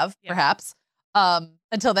to have, perhaps,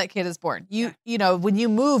 until that kid is born. You know, when you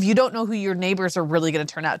move, you don't know who your neighbors are really going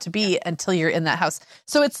to turn out to be until you're in that house.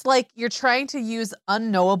 So it's like you're trying to use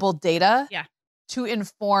unknowable data to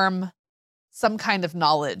inform some kind of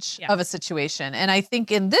knowledge of a situation. And I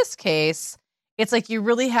think in this case, it's like you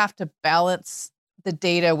really have to balance the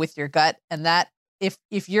data with your gut, and that if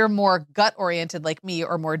you're more gut oriented like me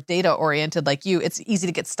or more data oriented like you, it's easy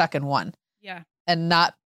to get stuck in one. Yeah. And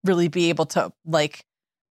not really be able to like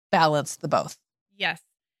balance the both. Yes.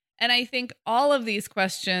 And I think all of these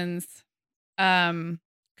questions come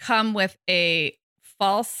with a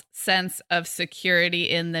false sense of security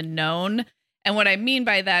in the known. And what I mean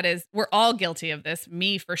by that is we're all guilty of this,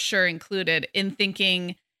 me for sure included, in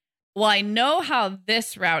thinking, well, I know how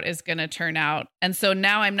this route is going to turn out. And so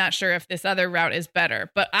now I'm not sure if this other route is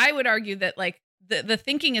better. But I would argue that like the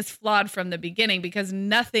thinking is flawed from the beginning because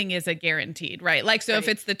nothing is a guaranteed, right? Like, so if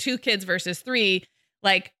it's the 2 kids versus 3,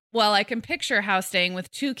 like, well, I can picture how staying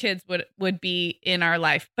with 2 kids would be in our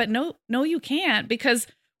life. But no, you can't, because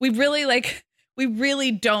we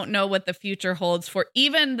really don't know what the future holds for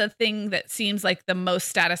even the thing that seems like the most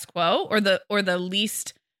status quo or the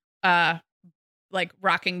least like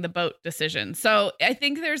rocking the boat decision. So I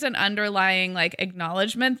think there's an underlying like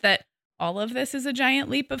acknowledgement that all of this is a giant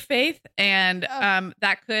leap of faith, and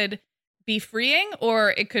that could be freeing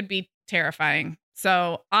or it could be terrifying.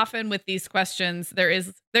 So often with these questions, there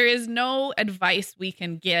is no advice we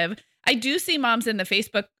can give. I do see moms in the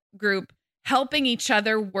Facebook group helping each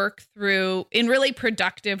other work through in really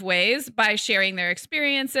productive ways by sharing their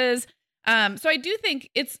experiences. So I do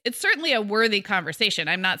think it's certainly a worthy conversation.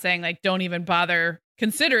 I'm not saying like don't even bother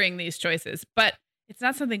considering these choices, but it's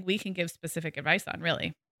not something we can give specific advice on,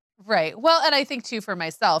 really. Right. Well, and I think too for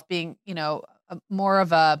myself being, you know, more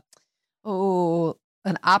of an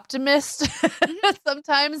optimist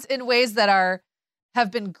sometimes in ways that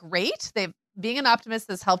have been great. Being an optimist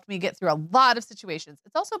has helped me get through a lot of situations.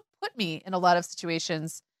 It's also put me in a lot of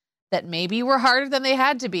situations that maybe were harder than they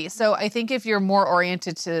had to be. So I think if you're more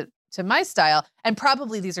oriented to my style, and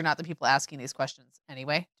probably these are not the people asking these questions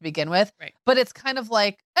anyway to begin with, right. But it's kind of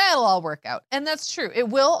like, it'll all work out. And that's true. It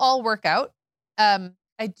will all work out.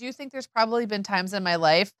 I do think there's probably been times in my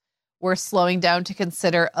life where slowing down to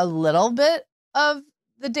consider a little bit of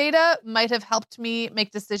the data might have helped me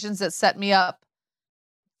make decisions that set me up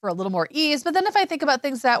for a little more ease. But then if I think about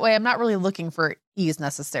things that way, I'm not really looking for ease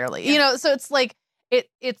necessarily, you know? So it's like,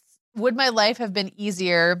 it's, would my life have been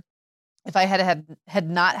easier if I had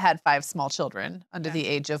not had 5 small children under the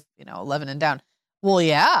age of, 11 and down? Well,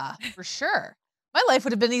 yeah, for sure. My life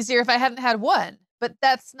would have been easier if I hadn't had one, but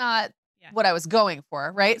that's not what I was going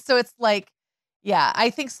for. Right. So it's like, yeah, I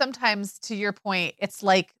think sometimes, to your point, it's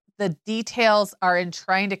like the details are in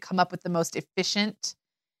trying to come up with the most efficient,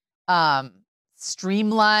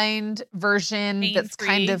 streamlined version that's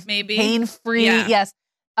kind of maybe pain-free. Yes.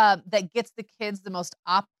 That gets the kids the most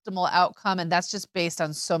optimal outcome. And that's just based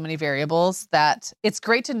on so many variables that it's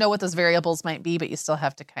great to know what those variables might be, but you still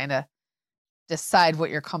have to kind of decide what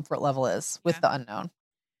your comfort level is with the unknown.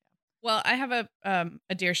 Well, I have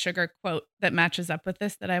a Dear Sugar quote that matches up with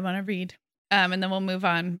this that I want to read. And then we'll move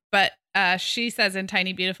on. But she says in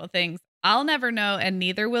Tiny Beautiful Things, "I'll never know, and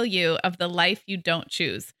neither will you, of the life you don't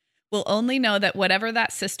choose. We'll only know that whatever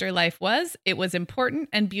that sister life was, it was important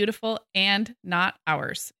and beautiful and not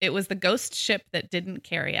ours. It was the ghost ship that didn't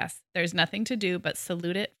carry us. There's nothing to do but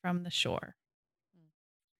salute it from the shore."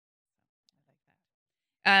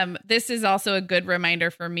 This is also a good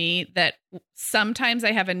reminder for me that sometimes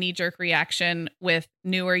I have a knee-jerk reaction with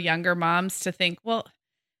newer, younger moms to think, well,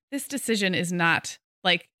 this decision is not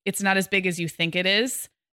it's not as big as you think it is,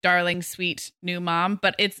 darling, sweet new mom.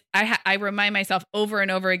 But I remind myself over and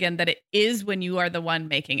over again that it is when you are the one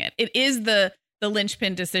making it. It is the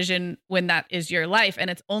linchpin decision when that is your life. And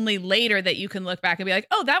it's only later that you can look back and be like,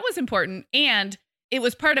 oh, that was important. And it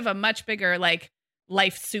was part of a much bigger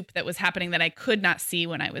life soup that was happening that I could not see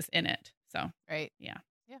when I was in it. So, right. Yeah.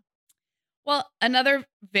 Well, another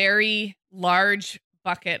very large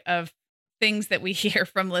bucket of things that we hear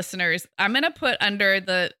from listeners, I'm going to put under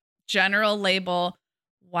the general label,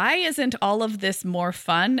 why isn't all of this more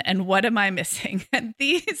fun? And what am I missing? And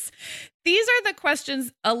these are the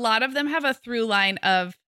questions. A lot of them have a through line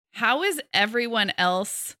of, how is everyone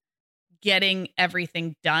else getting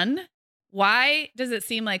everything done? Why does it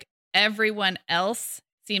seem like everyone else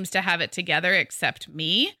seems to have it together except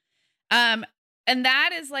me? And that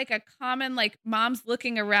is like a common, moms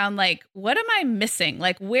looking around what am I missing?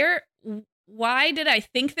 Why did I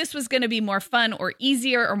think this was going to be more fun or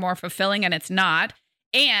easier or more fulfilling, and it's not?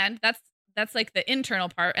 And that's like the internal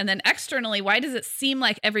part. And then externally, why does it seem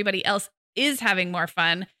like everybody else is having more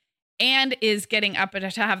fun and is getting up to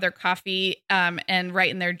have their coffee and write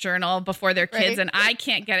in their journal before their kids, and I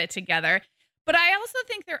can't get it together? But I also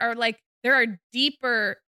think there are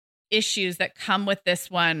deeper issues that come with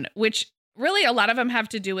this one, which really a lot of them have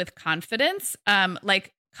to do with confidence,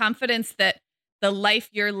 confidence that the life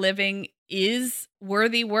you're living is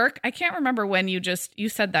worthy work. I can't remember when you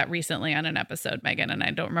said that recently on an episode, Megan, and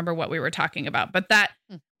I don't remember what we were talking about, but that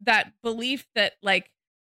belief that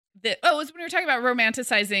it was when we were talking about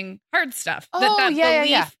romanticizing hard stuff.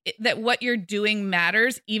 Belief that what you're doing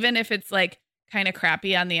matters, even if it's kind of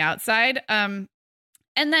crappy on the outside. And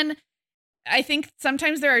then I think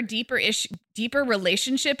sometimes there are deeper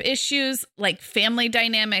relationship issues, like family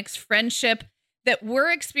dynamics, friendship, that we're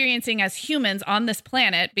experiencing as humans on this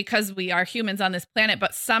planet because we are humans on this planet,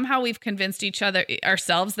 but somehow we've convinced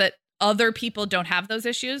ourselves that other people don't have those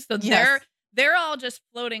issues. So they're all just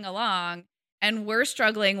floating along, and we're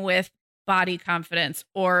struggling with body confidence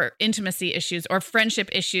or intimacy issues or friendship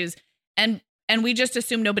issues. And we just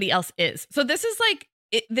assume nobody else is. So this is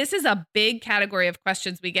this is a big category of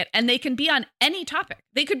questions we get, and they can be on any topic.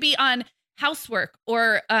 They could be on housework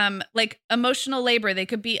or emotional labor. They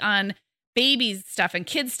could be on babies stuff and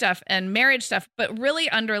kids stuff and marriage stuff. But really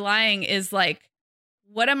underlying is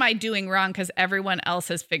what am I doing wrong? Because everyone else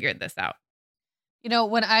has figured this out.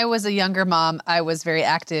 When I was a younger mom, I was very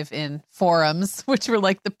active in forums, which were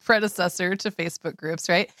like the predecessor to Facebook groups,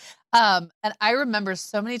 right? And I remember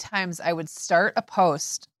so many times I would start a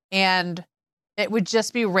post and it would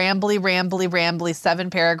just be rambly, 7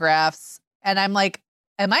 paragraphs. And I'm like,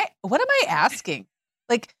 what am I asking?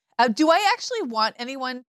 Do I actually want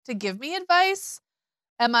anyone to give me advice?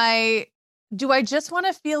 Do I just want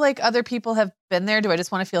to feel like other people have been there? Do I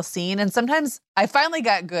just want to feel seen? And sometimes I finally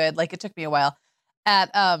got good, it took me a while,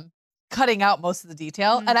 at cutting out most of the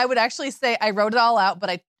detail. Mm-hmm. And I would actually say I wrote it all out, but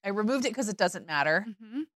I removed it because it doesn't matter.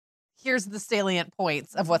 Mm-hmm. Here's the salient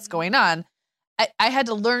points of what's going on. I had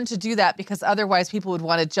to learn to do that because otherwise people would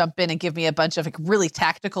want to jump in and give me a bunch of like really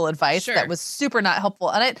tactical advice that was super not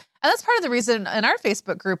helpful. And that's part of the reason in our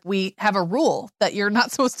Facebook group, we have a rule that you're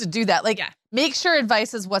not supposed to do that. Like make sure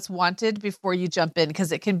advice is what's wanted before you jump in,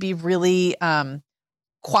 because it can be really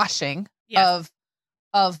quashing of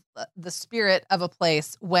the spirit of a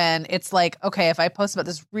place when it's like, okay, if I post about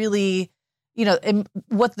this really,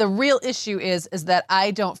 what the real issue is that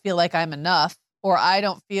I don't feel like I'm enough, or I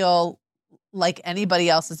don't feel like anybody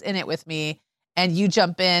else is in it with me, and you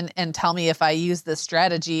jump in and tell me if I use this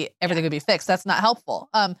strategy, everything would be fixed. That's not helpful.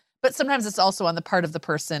 But sometimes it's also on the part of the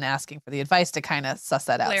person asking for the advice to kind of suss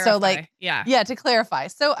that out. So like, to clarify.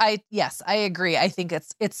 So I agree. I think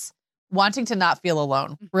it's wanting to not feel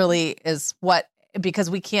alone really is because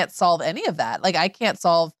we can't solve any of that. Like I can't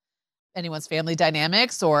solve anyone's family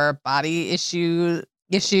dynamics or body issues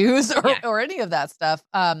or any of that stuff.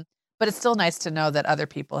 But it's still nice to know that other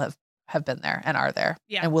people have been there and are there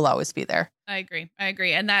and will always be there. I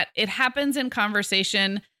agree. And that it happens in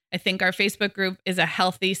conversation. I think our Facebook group is a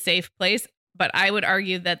healthy, safe place, but I would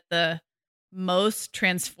argue that the most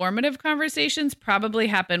transformative conversations probably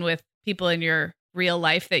happen with people in your real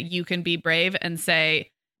life that you can be brave and say,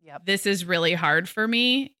 this is really hard for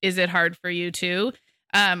me. Is it hard for you too?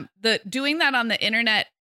 Doing that on the internet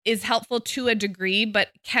is helpful to a degree, but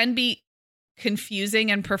can be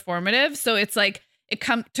confusing and performative. So it's like, it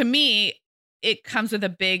comes with a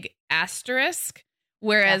big asterisk,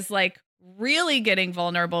 whereas like really getting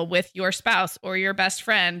vulnerable with your spouse or your best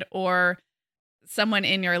friend or someone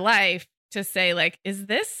in your life to say like,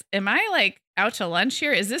 am I like out to lunch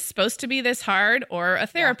here? Is this supposed to be this hard? Or a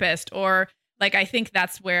therapist or like, I think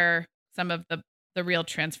that's where some of the real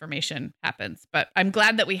transformation happens. But I'm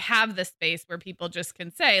glad that we have this space where people just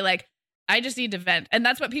can say like, I just need to vent. And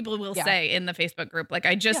that's what people will say in the Facebook group. Like,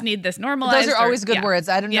 I just need this normalized. Those are always good words.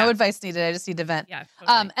 I don't know advice needed. I just need to vent. Yeah,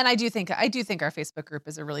 totally. And I do think our Facebook group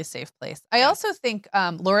is a really safe place. I also think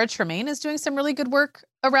Laura Tremaine is doing some really good work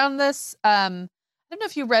around this. I don't know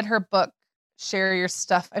if you read her book, Share Your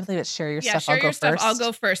Stuff. I believe it's Share Your Stuff. Share Your Stuff. I'll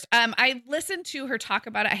go first. I listened to her talk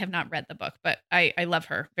about it. I have not read the book, but I love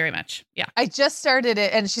her very much. Yeah. I just started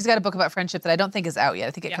it, and she's got a book about friendship that I don't think is out yet.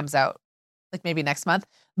 I think it comes out like maybe next month,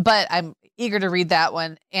 but I'm eager to read that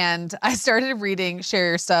one. And I started reading Share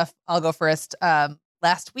Your Stuff, I'll go first,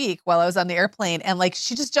 last week while I was on the airplane. And like,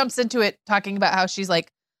 she just jumps into it talking about how she's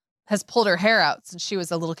like, has pulled her hair out since she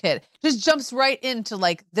was a little kid. Just jumps right into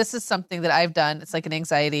like, this is something that I've done. It's like an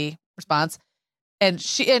anxiety response. And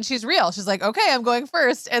she's real. She's like, okay, I'm going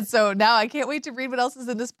first. And so now I can't wait to read what else is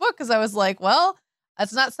in this book. Cause I was like, well,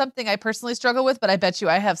 that's not something I personally struggle with, but I bet you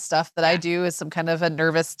I have stuff that I do as some kind of a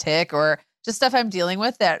nervous tic or just stuff I'm dealing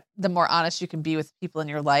with, that the more honest you can be with people in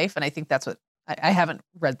your life. And I think that's what I haven't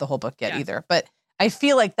read the whole book yet either, but I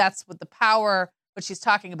feel like that's what what she's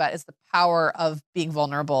talking about is the power of being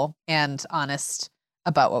vulnerable and honest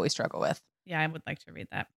about what we struggle with. Yeah, I would like to read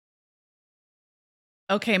that.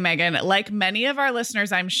 Okay, Megan, like many of our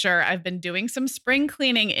listeners, I'm sure I've been doing some spring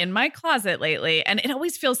cleaning in my closet lately, and it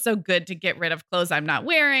always feels so good to get rid of clothes I'm not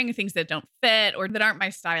wearing, things that don't fit or that aren't my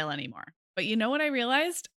style anymore. But you know what I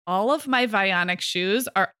realized? All of my Vionic shoes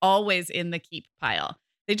are always in the keep pile.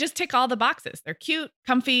 They just tick all the boxes. They're cute,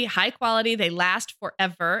 comfy, high quality. They last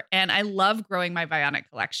forever. And I love growing my Vionic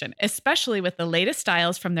collection, especially with the latest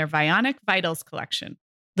styles from their Vionic Vitals collection.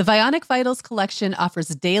 The Vionic Vitals collection offers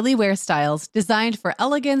daily wear styles designed for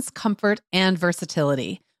elegance, comfort, and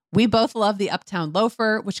versatility. We both love the Uptown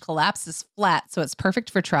loafer, which collapses flat, so it's perfect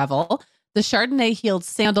for travel. The Chardonnay heeled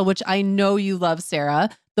sandal, which I know you love, Sarah.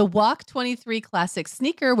 The Walk 23 classic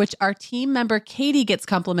sneaker, which our team member Katie gets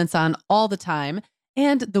compliments on all the time.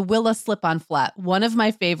 And the Willa slip-on flat, one of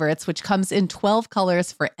my favorites, which comes in 12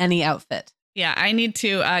 colors for any outfit. Yeah, I need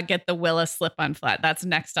to get the Willa slip-on flat. That's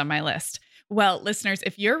next on my list. Well, listeners,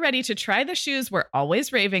 if you're ready to try the shoes we're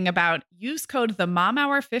always raving about, use code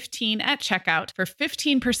TheMomHour15 at checkout for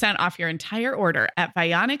 15% off your entire order at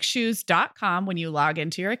VionicShoes.com when you log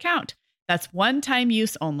into your account. That's one-time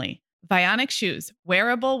use only. Vionic Shoes,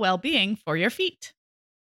 wearable well-being for your feet.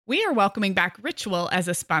 We are welcoming back Ritual as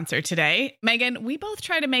a sponsor today. Megan, we both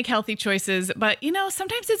try to make healthy choices, but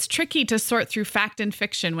sometimes it's tricky to sort through fact and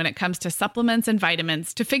fiction when it comes to supplements and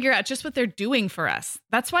vitamins to figure out just what they're doing for us.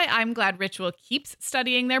 That's why I'm glad Ritual keeps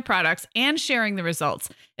studying their products and sharing the results,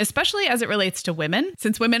 especially as it relates to women,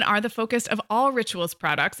 since women are the focus of all Ritual's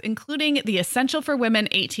products, including the Essential for Women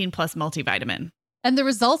 18+ multivitamin. And the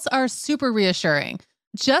results are super reassuring.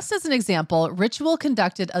 Just as an example, Ritual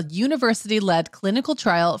conducted a university-led clinical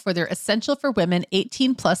trial for their Essential for Women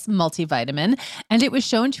 18 Plus multivitamin, and it was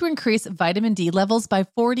shown to increase vitamin D levels by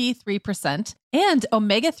 43% and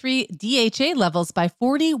omega-3 DHA levels by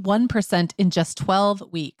 41% in just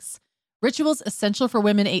 12 weeks. Ritual's Essential for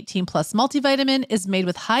Women 18 Plus multivitamin is made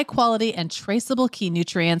with high quality and traceable key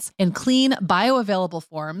nutrients in clean, bioavailable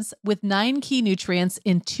forms with 9 key nutrients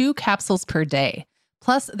in 2 capsules per day.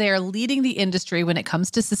 Plus, they are leading the industry when it comes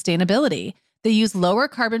to sustainability. They use lower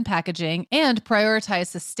carbon packaging and prioritize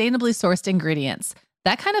sustainably sourced ingredients.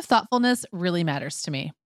 That kind of thoughtfulness really matters to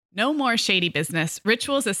me. No more shady business.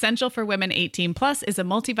 Ritual's Essential for Women 18 Plus is a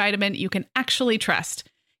multivitamin you can actually trust.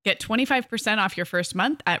 Get 25% off your first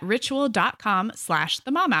month at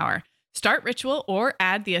ritual.com/themomhour. Start Ritual or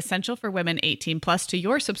add the Essential for Women 18 Plus to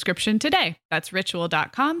your subscription today. That's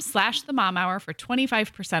ritual.com/themomhour for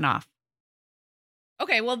 25% off.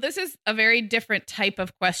 Okay, well, this is a very different type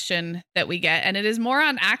of question that we get, and it is more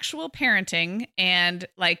on actual parenting and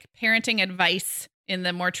like parenting advice in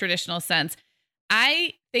the more traditional sense.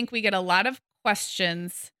 I think we get a lot of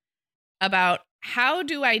questions about how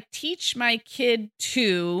do I teach my kid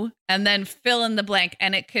to, and then fill in the blank,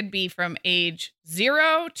 and it could be from age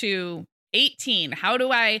 0 to 18. How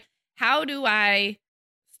do I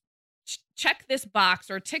check this box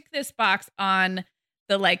or tick this box on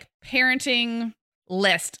the like parenting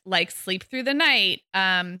list, like sleep through the night,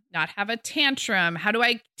 not have a tantrum? How do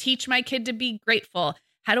I teach my kid to be grateful?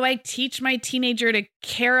 How do I teach my teenager to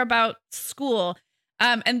care about school?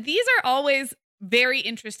 And these are always very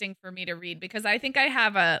interesting for me to read because I think I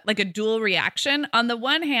have a dual reaction. On the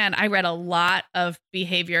one hand, I read a lot of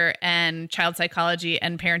behavior and child psychology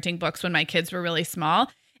and parenting books when my kids were really small.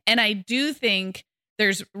 And I do think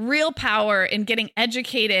there's real power in getting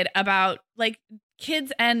educated about like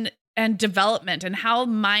kids and development and how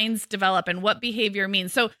minds develop and what behavior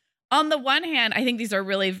means. So on the one hand, I think these are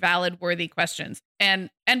really valid, worthy questions, and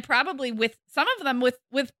probably with some of them with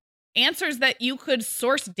answers that you could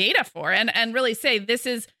source data for and really say this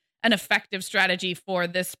is an effective strategy for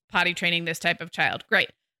this potty training this type of child. Great.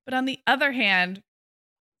 But on the other hand,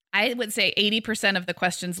 I would say 80% of the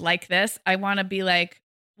questions like this, I want to be like,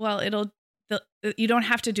 well, you don't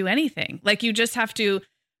have to do anything. Like you just have to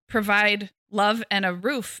provide love and a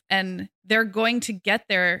roof, and they're going to get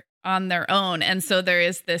there on their own. And so there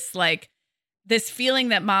is this feeling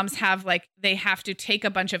that moms have, like they have to take a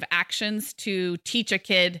bunch of actions to teach a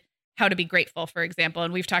kid how to be grateful, for example.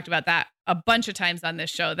 And we've talked about that a bunch of times on this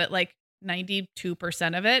show, that like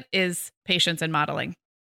 92% of it is patience and modeling.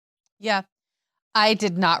 Yeah. I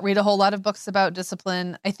did not read a whole lot of books about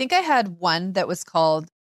discipline. I think I had one that was called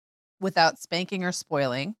Without Spanking or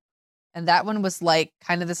Spoiling. And that one was like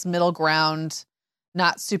kind of this middle ground,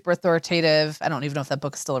 not super authoritative. I don't even know if that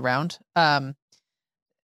book's still around.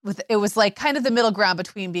 It was like kind of the middle ground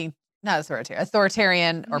between being not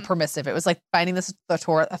authoritarian or permissive. It was like finding this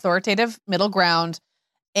authoritative middle ground.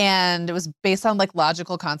 And it was based on like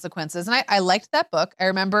logical consequences. And I liked that book. I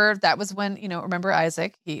remember that was when, remember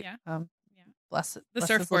Isaac, bless the bless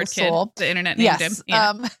surfboard his little soul. kid, the internet named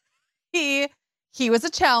him. Yeah. He was a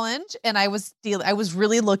challenge, and I was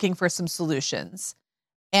really looking for some solutions.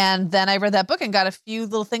 And then I read that book and got a few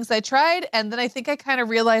little things I tried. And then I think I kind of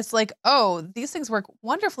realized like, oh, these things work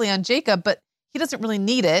wonderfully on Jacob, but he doesn't really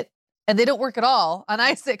need it. And they don't work at all on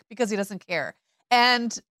Isaac because he doesn't care.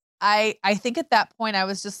 And I think at that point I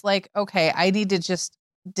was just like, okay, I need to just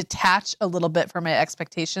detach a little bit from my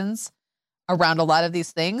expectations around a lot of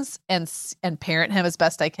these things and parent him as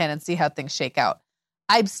best I can and see how things shake out.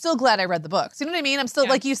 I'm still glad I read the books. You know what I mean? I'm still,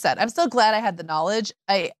 like you said, I'm still glad I had the knowledge.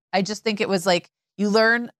 I just think it was like, you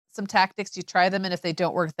learn some tactics, you try them, and if they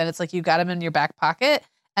don't work, then it's like you got them in your back pocket.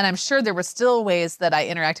 And I'm sure there were still ways that I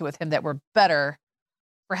interacted with him that were better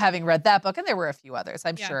for having read that book. And there were a few others.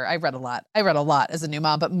 I'm sure I read a lot. I read a lot as a new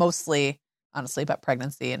mom, but mostly, honestly, about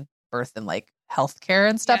pregnancy and birth and like healthcare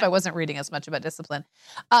and stuff. I wasn't reading as much about discipline.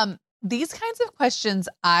 These kinds of questions,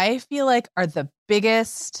 I feel like, are the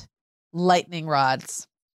biggest lightning rods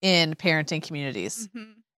in parenting communities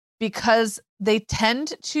because they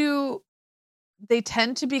tend to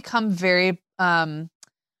become very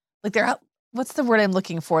like they're, what's the word I'm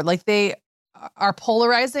looking for? Like they are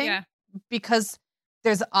polarizing because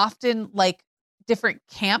there's often like different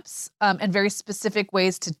camps and very specific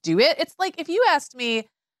ways to do it. It's like if you asked me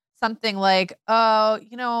something like,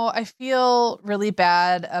 oh, I feel really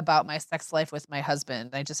bad about my sex life with my husband.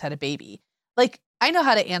 I just had a baby. Like, I know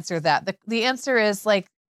how to answer that. The answer is like,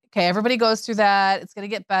 okay, everybody goes through that. It's going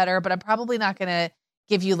to get better, but I'm probably not going to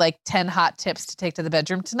give you like 10 hot tips to take to the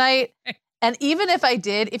bedroom tonight. And even if I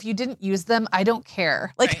did, if you didn't use them, I don't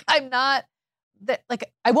care. Like I'm not that,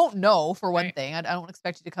 like, I won't know for one Right. thing. I don't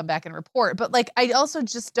expect you to come back and report, but like, I also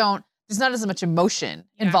just don't, there's not as much emotion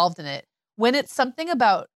Yeah. involved in it. When it's something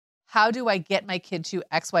about how do I get my kid to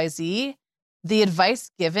XYZ, the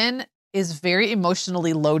advice given is very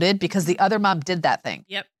emotionally loaded because the other mom did that thing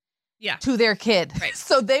Yep. Yeah. to their kid. Right.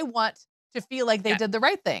 So they want to feel like they Yeah. did the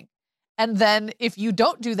right thing. And then if you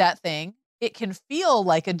don't do that thing, it can feel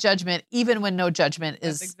like a judgment, even when no judgment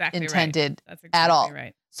That's is exactly right. intended That's exactly at all.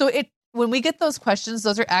 right. So when we get those questions,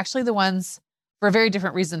 those are actually the ones for a very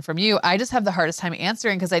different reason from you. I just have the hardest time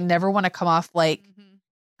answering because I never want to come off like Mhm.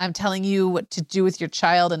 I'm telling you what to do with your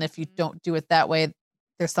child. And if you don't do it that way,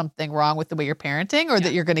 there's something wrong with the way you're parenting, or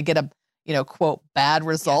that you're going to get a, quote, bad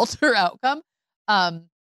result or outcome. And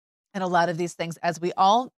a lot of these things, as we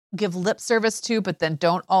all give lip service to, but then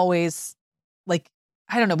don't always, like,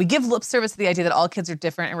 I don't know, we give lip service to the idea that all kids are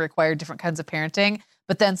different and require different kinds of parenting.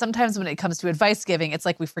 But then sometimes when it comes to advice giving, it's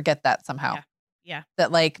like we forget that somehow. Yeah.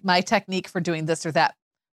 That like my technique for doing this or that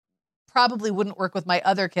probably wouldn't work with my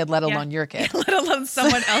other kid, let alone your kid. Let alone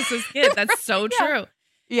someone else's kid. That's so Yeah. true.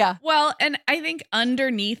 Yeah. Well, and I think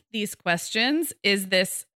underneath these questions is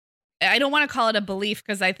this, I don't want to call it a belief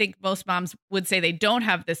because I think most moms would say they don't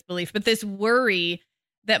have this belief, but this worry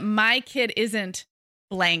that my kid isn't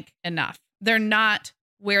blank enough. They're not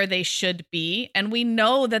where they should be. And we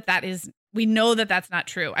know that that's not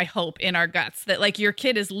true. I hope in our guts that like your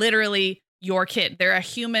kid is literally your kid. They're a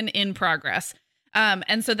human in progress.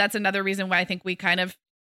 And so that's another reason why I think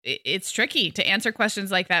it's tricky to answer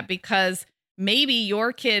questions like that, because maybe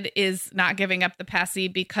your kid is not giving up the passy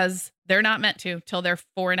because they're not meant to till they're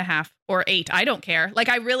 4.5 or 8. I don't care. Like,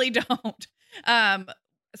 I really don't.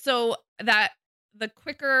 So that the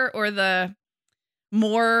quicker or the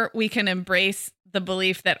more we can embrace the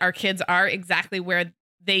belief that our kids are exactly where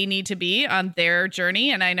they need to be on their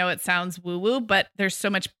journey. And I know it sounds woo-woo, but there's so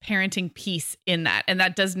much parenting peace in that. And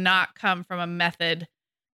that does not come from a method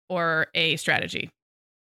or a strategy.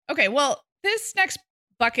 Okay, well, this next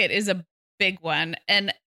bucket is a big one.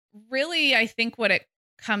 And really, I think what it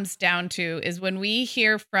comes down to is when we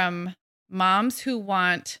hear from moms who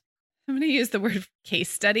want, I'm going to use the word case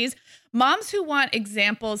studies, moms who want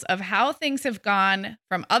examples of how things have gone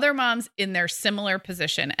from other moms in their similar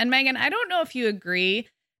position. And Megan, I don't know if you agree,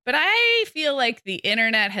 but I feel like the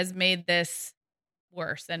internet has made this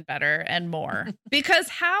worse and better and more. Because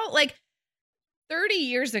how, like 30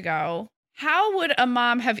 years ago, how would a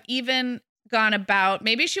mom have even gone about,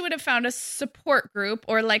 maybe she would have found a support group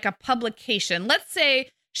or like a publication. Let's say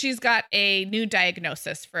she's got a new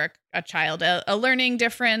diagnosis for a child, a learning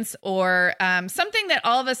difference, or something that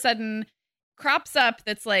all of a sudden crops up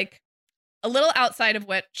that's like a little outside of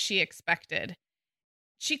what she expected.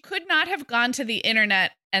 She could not have gone to the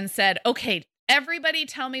internet and said, okay, everybody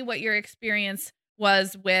tell me what your experience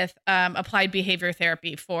was with applied behavior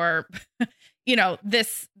therapy for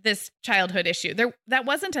this childhood issue. That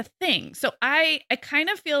wasn't a thing. So I kind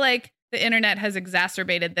of feel like the internet has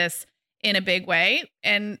exacerbated this in a big way,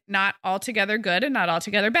 and not altogether good and not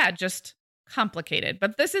altogether bad, just complicated.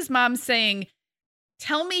 But this is mom saying,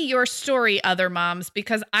 tell me your story, other moms,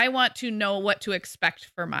 because I want to know what to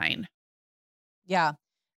expect for mine. Yeah.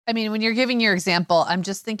 I mean, when you're giving your example, I'm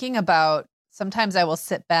just thinking about, sometimes I will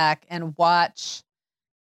sit back and watch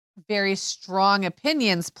very strong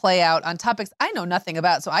opinions play out on topics I know nothing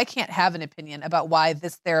about. So I can't have an opinion about why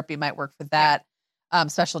this therapy might work for that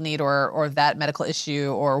special need or that medical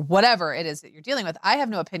issue or whatever it is that you're dealing with. I have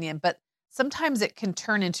no opinion, but sometimes it can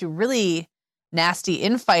turn into really nasty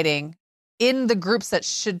infighting in the groups that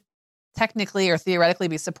should technically or theoretically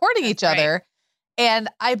be supporting each other. And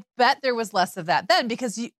I bet there was less of that then,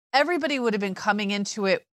 because everybody would have been coming into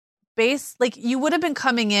it you would have been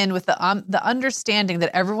coming in with the understanding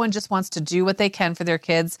that everyone just wants to do what they can for their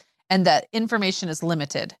kids and that information is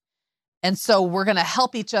limited. And so we're going to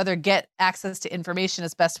help each other get access to information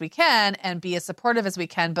as best we can and be as supportive as we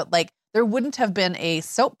can. But like, there wouldn't have been a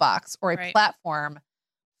soapbox or a platform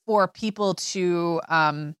for people to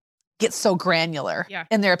get so granular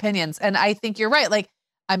in their opinions. And I think you're right. Like,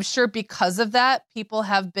 I'm sure because of that, people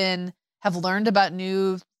have learned about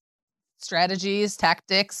new strategies,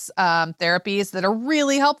 tactics, therapies that are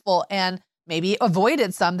really helpful, and maybe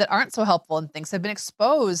avoided some that aren't so helpful, and things have been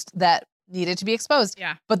exposed that needed to be exposed.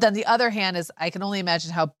 Yeah. But then the other hand is, I can only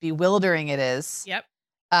imagine how bewildering it is. Yep.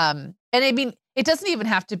 And I mean, it doesn't even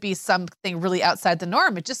have to be something really outside the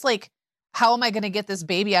norm. It's just like, how am I going to get this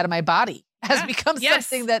baby out of my body has become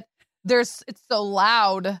something that it's so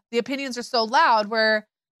loud. The opinions are so loud where,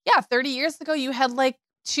 30 years ago you had like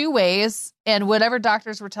 2 ways, and whatever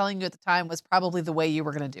doctors were telling you at the time was probably the way you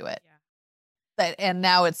were going to do it. And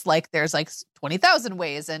now it's like, there's like 20,000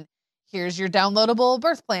 ways, and here's your downloadable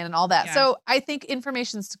birth plan and all that. Yeah. So I think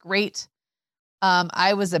information's great.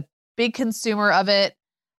 I was a big consumer of it.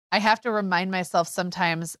 I have to remind myself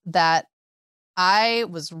sometimes that I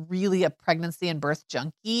was really a pregnancy and birth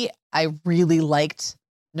junkie. I really liked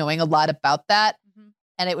knowing a lot about that.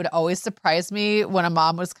 And it would always surprise me when a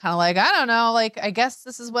mom was kind of like, I don't know, like, I guess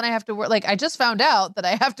this is when I have to work. Like, I just found out that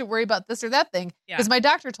I have to worry about this or that thing because my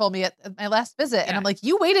doctor told me at my last visit. And I'm like,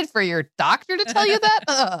 you waited for your doctor to tell you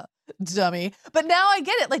that? Dummy. But now I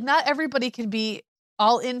get it. Like, not everybody can be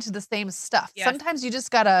all into the same stuff. Yes. Sometimes you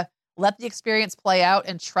just got to let the experience play out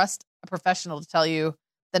and trust a professional to tell you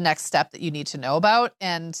the next step that you need to know about.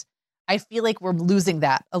 And I feel like we're losing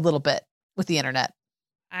that a little bit with the internet.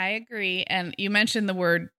 I agree. And you mentioned the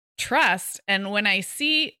word trust. And when I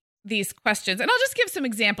see these questions, and I'll just give some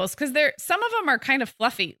examples because some of them are kind of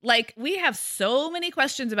fluffy. Like, we have so many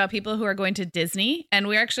questions about people who are going to Disney, and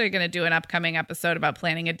we're actually going to do an upcoming episode about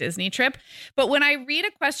planning a Disney trip. But when I read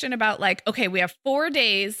a question about, like, okay, we have 4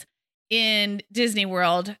 days in Disney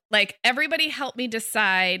World, like, everybody help me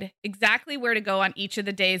decide exactly where to go on each of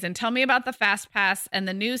the days and tell me about the Fast Pass and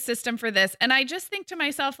the new system for this. And I just think to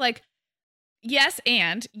myself, like, yes,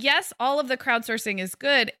 all of the crowdsourcing is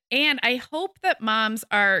good. And I hope that moms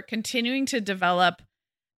are continuing to develop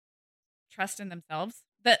trust in themselves,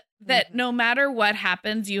 that no matter what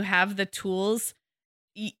happens, you have the tools.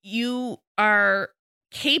 You are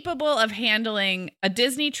capable of handling a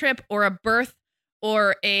Disney trip or a birth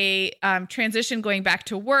or a transition going back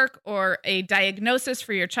to work or a diagnosis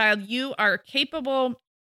for your child. You are capable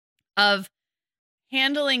of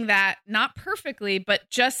handling that, not perfectly, but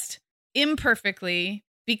just imperfectly,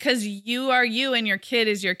 because you are you and your kid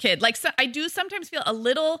is your kid. Like, so I do sometimes feel a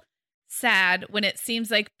little sad when it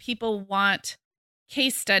seems like people want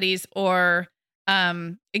case studies or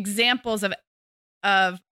examples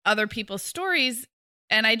of other people's stories.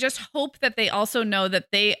 And I just hope that they also know that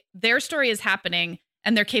their story is happening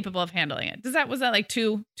and they're capable of handling it. Was that like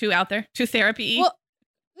too out there? Too therapy-y? Well,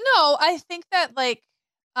 no, I think that, like,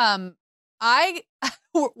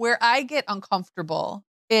 where I get uncomfortable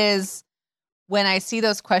is when I see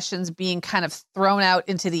those questions being kind of thrown out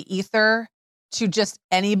into the ether to just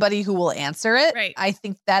anybody who will answer it. Right. I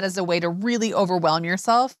think that is a way to really overwhelm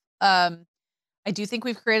yourself. I do think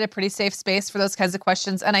we've created a pretty safe space for those kinds of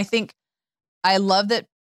questions. And I love that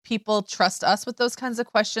people trust us with those kinds of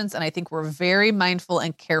questions. And I think we're very mindful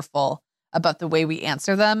and careful about the way we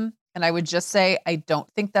answer them. And I would just say, I don't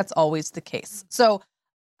think that's always the case. So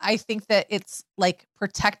I think that it's like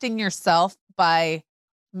protecting yourself by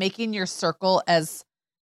making your circle as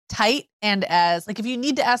tight and as, like, if you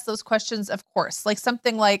need to ask those questions, of course, like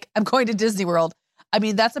something like, I'm going to Disney World. I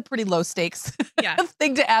mean, that's a pretty low stakes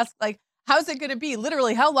thing to ask. Like, how's it going to be?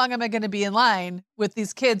 Literally, how long am I going to be in line with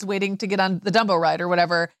these kids waiting to get on the Dumbo ride or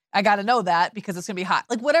whatever? I got to know that because it's going to be hot.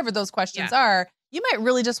 Like, whatever those questions are, you might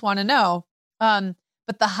really just want to know.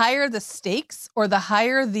 But the higher the stakes or the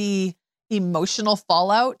higher the emotional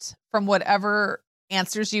fallout from whatever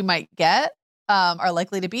answers you might get are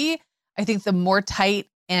likely to be, I think the more tight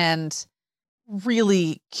and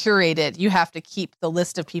really curated you have to keep the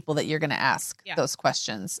list of people that you're going to ask those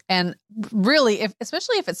questions. And really,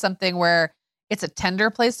 especially if it's something where it's a tender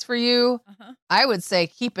place for you, I would say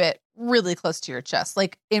keep it really close to your chest.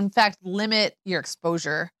 Like, in fact, limit your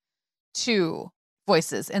exposure to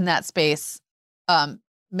voices in that space.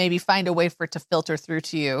 Maybe find a way for it to filter through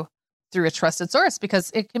to you through a trusted source, because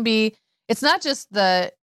it's not just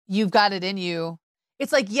you've got it in you.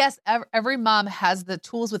 It's like, yes, every mom has the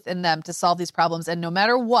tools within them to solve these problems. And no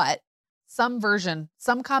matter what, some version,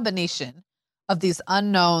 some combination of these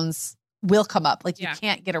unknowns will come up. Like, you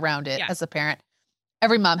can't get around it as a parent.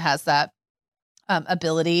 Every mom has that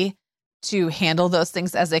ability to handle those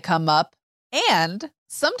things as they come up. And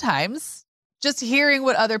sometimes just hearing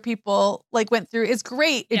what other people went through is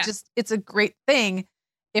great. It's a great thing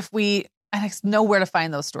if we know where to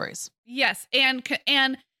find those stories. Yes.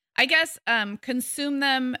 And I guess consume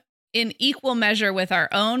them in equal measure with our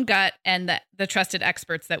own gut and the trusted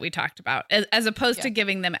experts that we talked about, as opposed to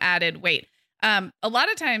giving them added weight. A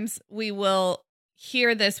lot of times we will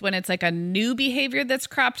hear this when it's like a new behavior that's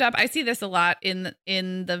cropped up. I see this a lot in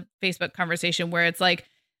the Facebook conversation where it's like,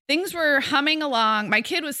 things were humming along. My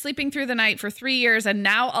kid was sleeping through the night for 3 years, and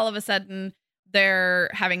now all of a sudden they're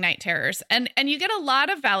having night terrors. And you get a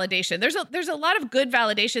lot of validation. There's a lot of good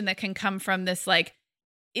validation that can come from this, like,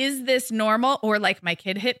 is this normal? Or like, my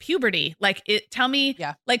kid hit puberty. Tell me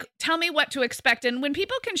what to expect. And when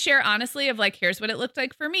people can share honestly of like, here's what it looked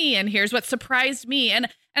like for me, and here's what surprised me. And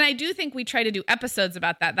I do think we try to do episodes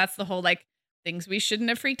about that. That's the whole, like, things we shouldn't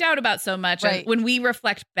have freaked out about so much. Right. And when we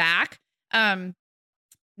reflect back,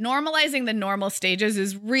 normalizing the normal stages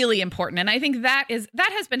is really important. And I think that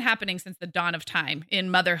has been happening since the dawn of time in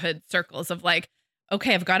motherhood circles of like,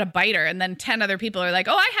 okay, I've got a biter. And then 10 other people are like,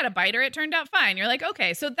 oh, I had a biter. It turned out fine. You're like,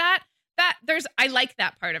 okay, so I like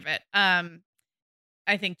that part of it.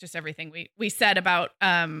 I think just everything we said about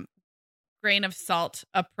grain of salt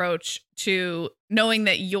approach to knowing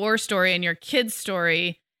that your story and your kid's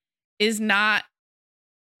story is not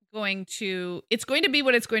it's going to be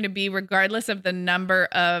what it's going to be regardless of the number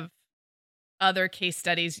of other case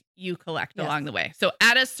studies you collect along the way. So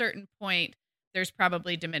at a certain point, there's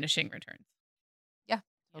probably diminishing returns. Yeah,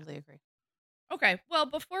 totally agree. Okay. Well,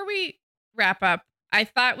 before we wrap up, I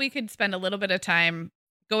thought we could spend a little bit of time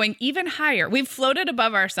going even higher. We've floated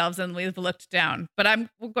above ourselves and we've looked down, but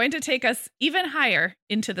we're going to take us even higher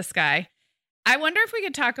into the sky. I wonder if we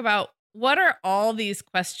could talk about what are all these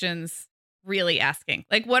questions really asking?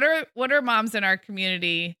 Like what are moms in our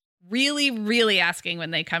community really, really asking when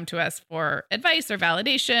they come to us for advice or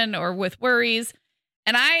validation or with worries?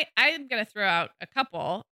 And I'm going to throw out a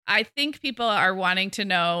couple. I think people are wanting to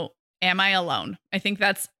know, am I alone? I think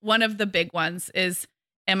that's one of the big ones is,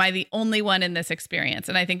 am I the only one in this experience?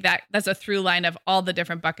 And I think that's a through line of all the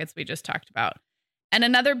different buckets we just talked about. And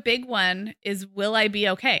another big one is, will I be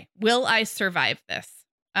okay? Will I survive this?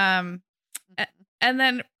 And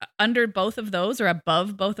then under both of those or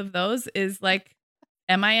above both of those is like,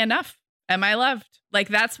 am I enough? Am I loved? Like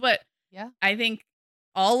that's what I think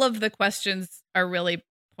all of the questions are really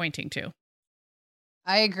pointing to.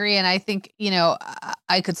 I agree. And I think,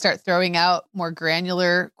 I could start throwing out more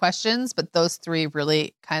granular questions, but those three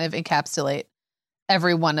really kind of encapsulate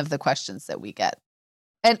every one of the questions that we get.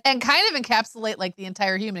 And kind of encapsulate like the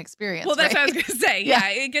entire human experience. Well, that's right? what I was going to say. Yeah,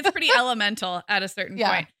 it gets pretty elemental at a certain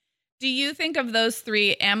point. Do you think of those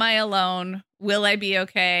three, am I alone, will I be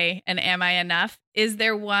okay, and am I enough? Is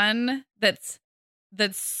there one that's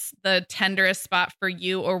the tenderest spot for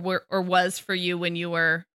you or was for you when you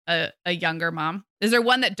were a younger mom? Is there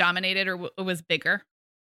one that dominated or was bigger?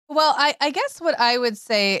 Well, I guess what I would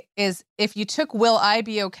say is if you took will I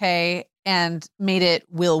be okay and made it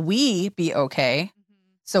will we be okay,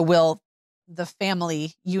 so will the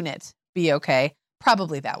family unit be okay,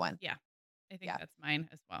 probably that one. Yeah. I think that's mine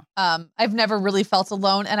as well. I've never really felt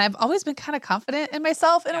alone, and I've always been kind of confident in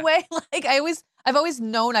myself in a way. Like I've always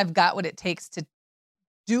known I've got what it takes to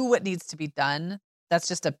do what needs to be done. That's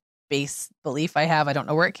just a base belief I have. I don't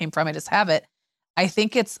know where it came from. I just have it. I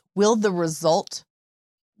think it's will the result,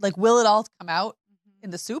 like will it all come out in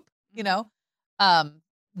the soup?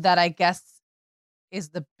 That I guess is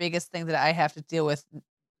the biggest thing that I have to deal with.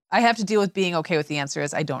 I have to deal with being okay with the answer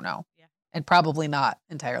is I don't know, and probably not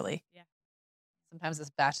entirely. Sometimes this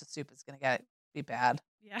batch of soup is going to be bad.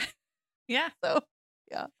 Yeah. Yeah. So,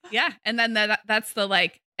 yeah. Yeah. And then that's the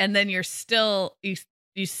like, and then you still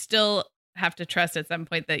have to trust at some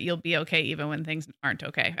point that you'll be okay even when things aren't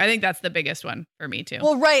okay. I think that's the biggest one for me too.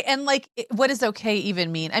 Well, right. And like, what does okay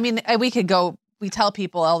even mean? I mean, we tell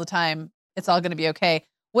people all the time, it's all going to be okay.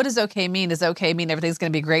 What does okay mean? Does okay mean everything's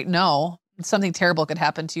going to be great? No, something terrible could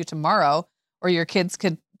happen to you tomorrow, or your kids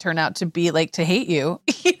could turn out to be like to hate you.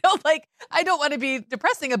 Like I don't want to be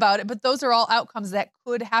depressing about it, but those are all outcomes that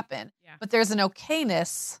could happen. Yeah. But there's an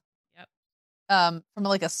okayness from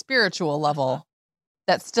like a spiritual level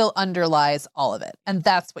that still underlies all of it. And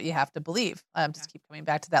that's what you have to believe. Just keep coming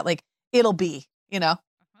back to that. Like it'll be,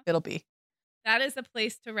 it'll be. That is a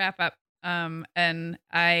place to wrap up. And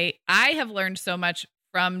I have learned so much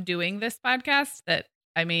from doing this podcast that,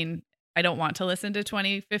 I mean, I don't want to listen to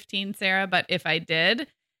 2015 Sarah, but if I did,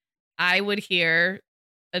 I would hear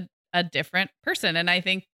a different person. And I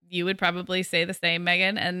think you would probably say the same,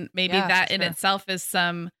 Megan. And maybe that in itself is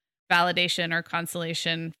some validation or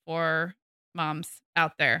consolation for moms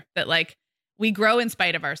out there that like we grow in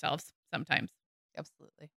spite of ourselves sometimes.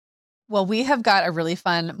 Absolutely. Well, we have got a really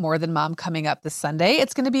fun More Than Mom coming up this Sunday.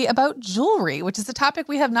 It's going to be about jewelry, which is a topic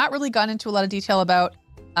we have not really gone into a lot of detail about,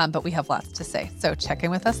 but we have lots to say. So check in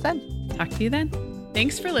with us then. Talk to you then.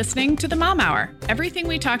 Thanks for listening to The Mom Hour. Everything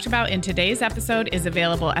we talked about in today's episode is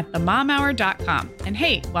available at themomhour.com. And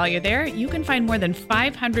hey, while you're there, you can find more than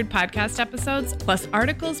 500 podcast episodes, plus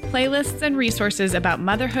articles, playlists, and resources about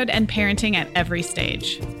motherhood and parenting at every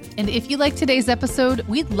stage. And if you like today's episode,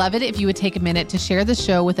 we'd love it if you would take a minute to share the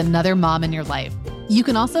show with another mom in your life. You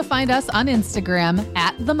can also find us on Instagram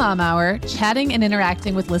at The Mom Hour, chatting and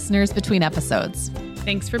interacting with listeners between episodes.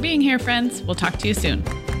 Thanks for being here, friends. We'll talk to you soon.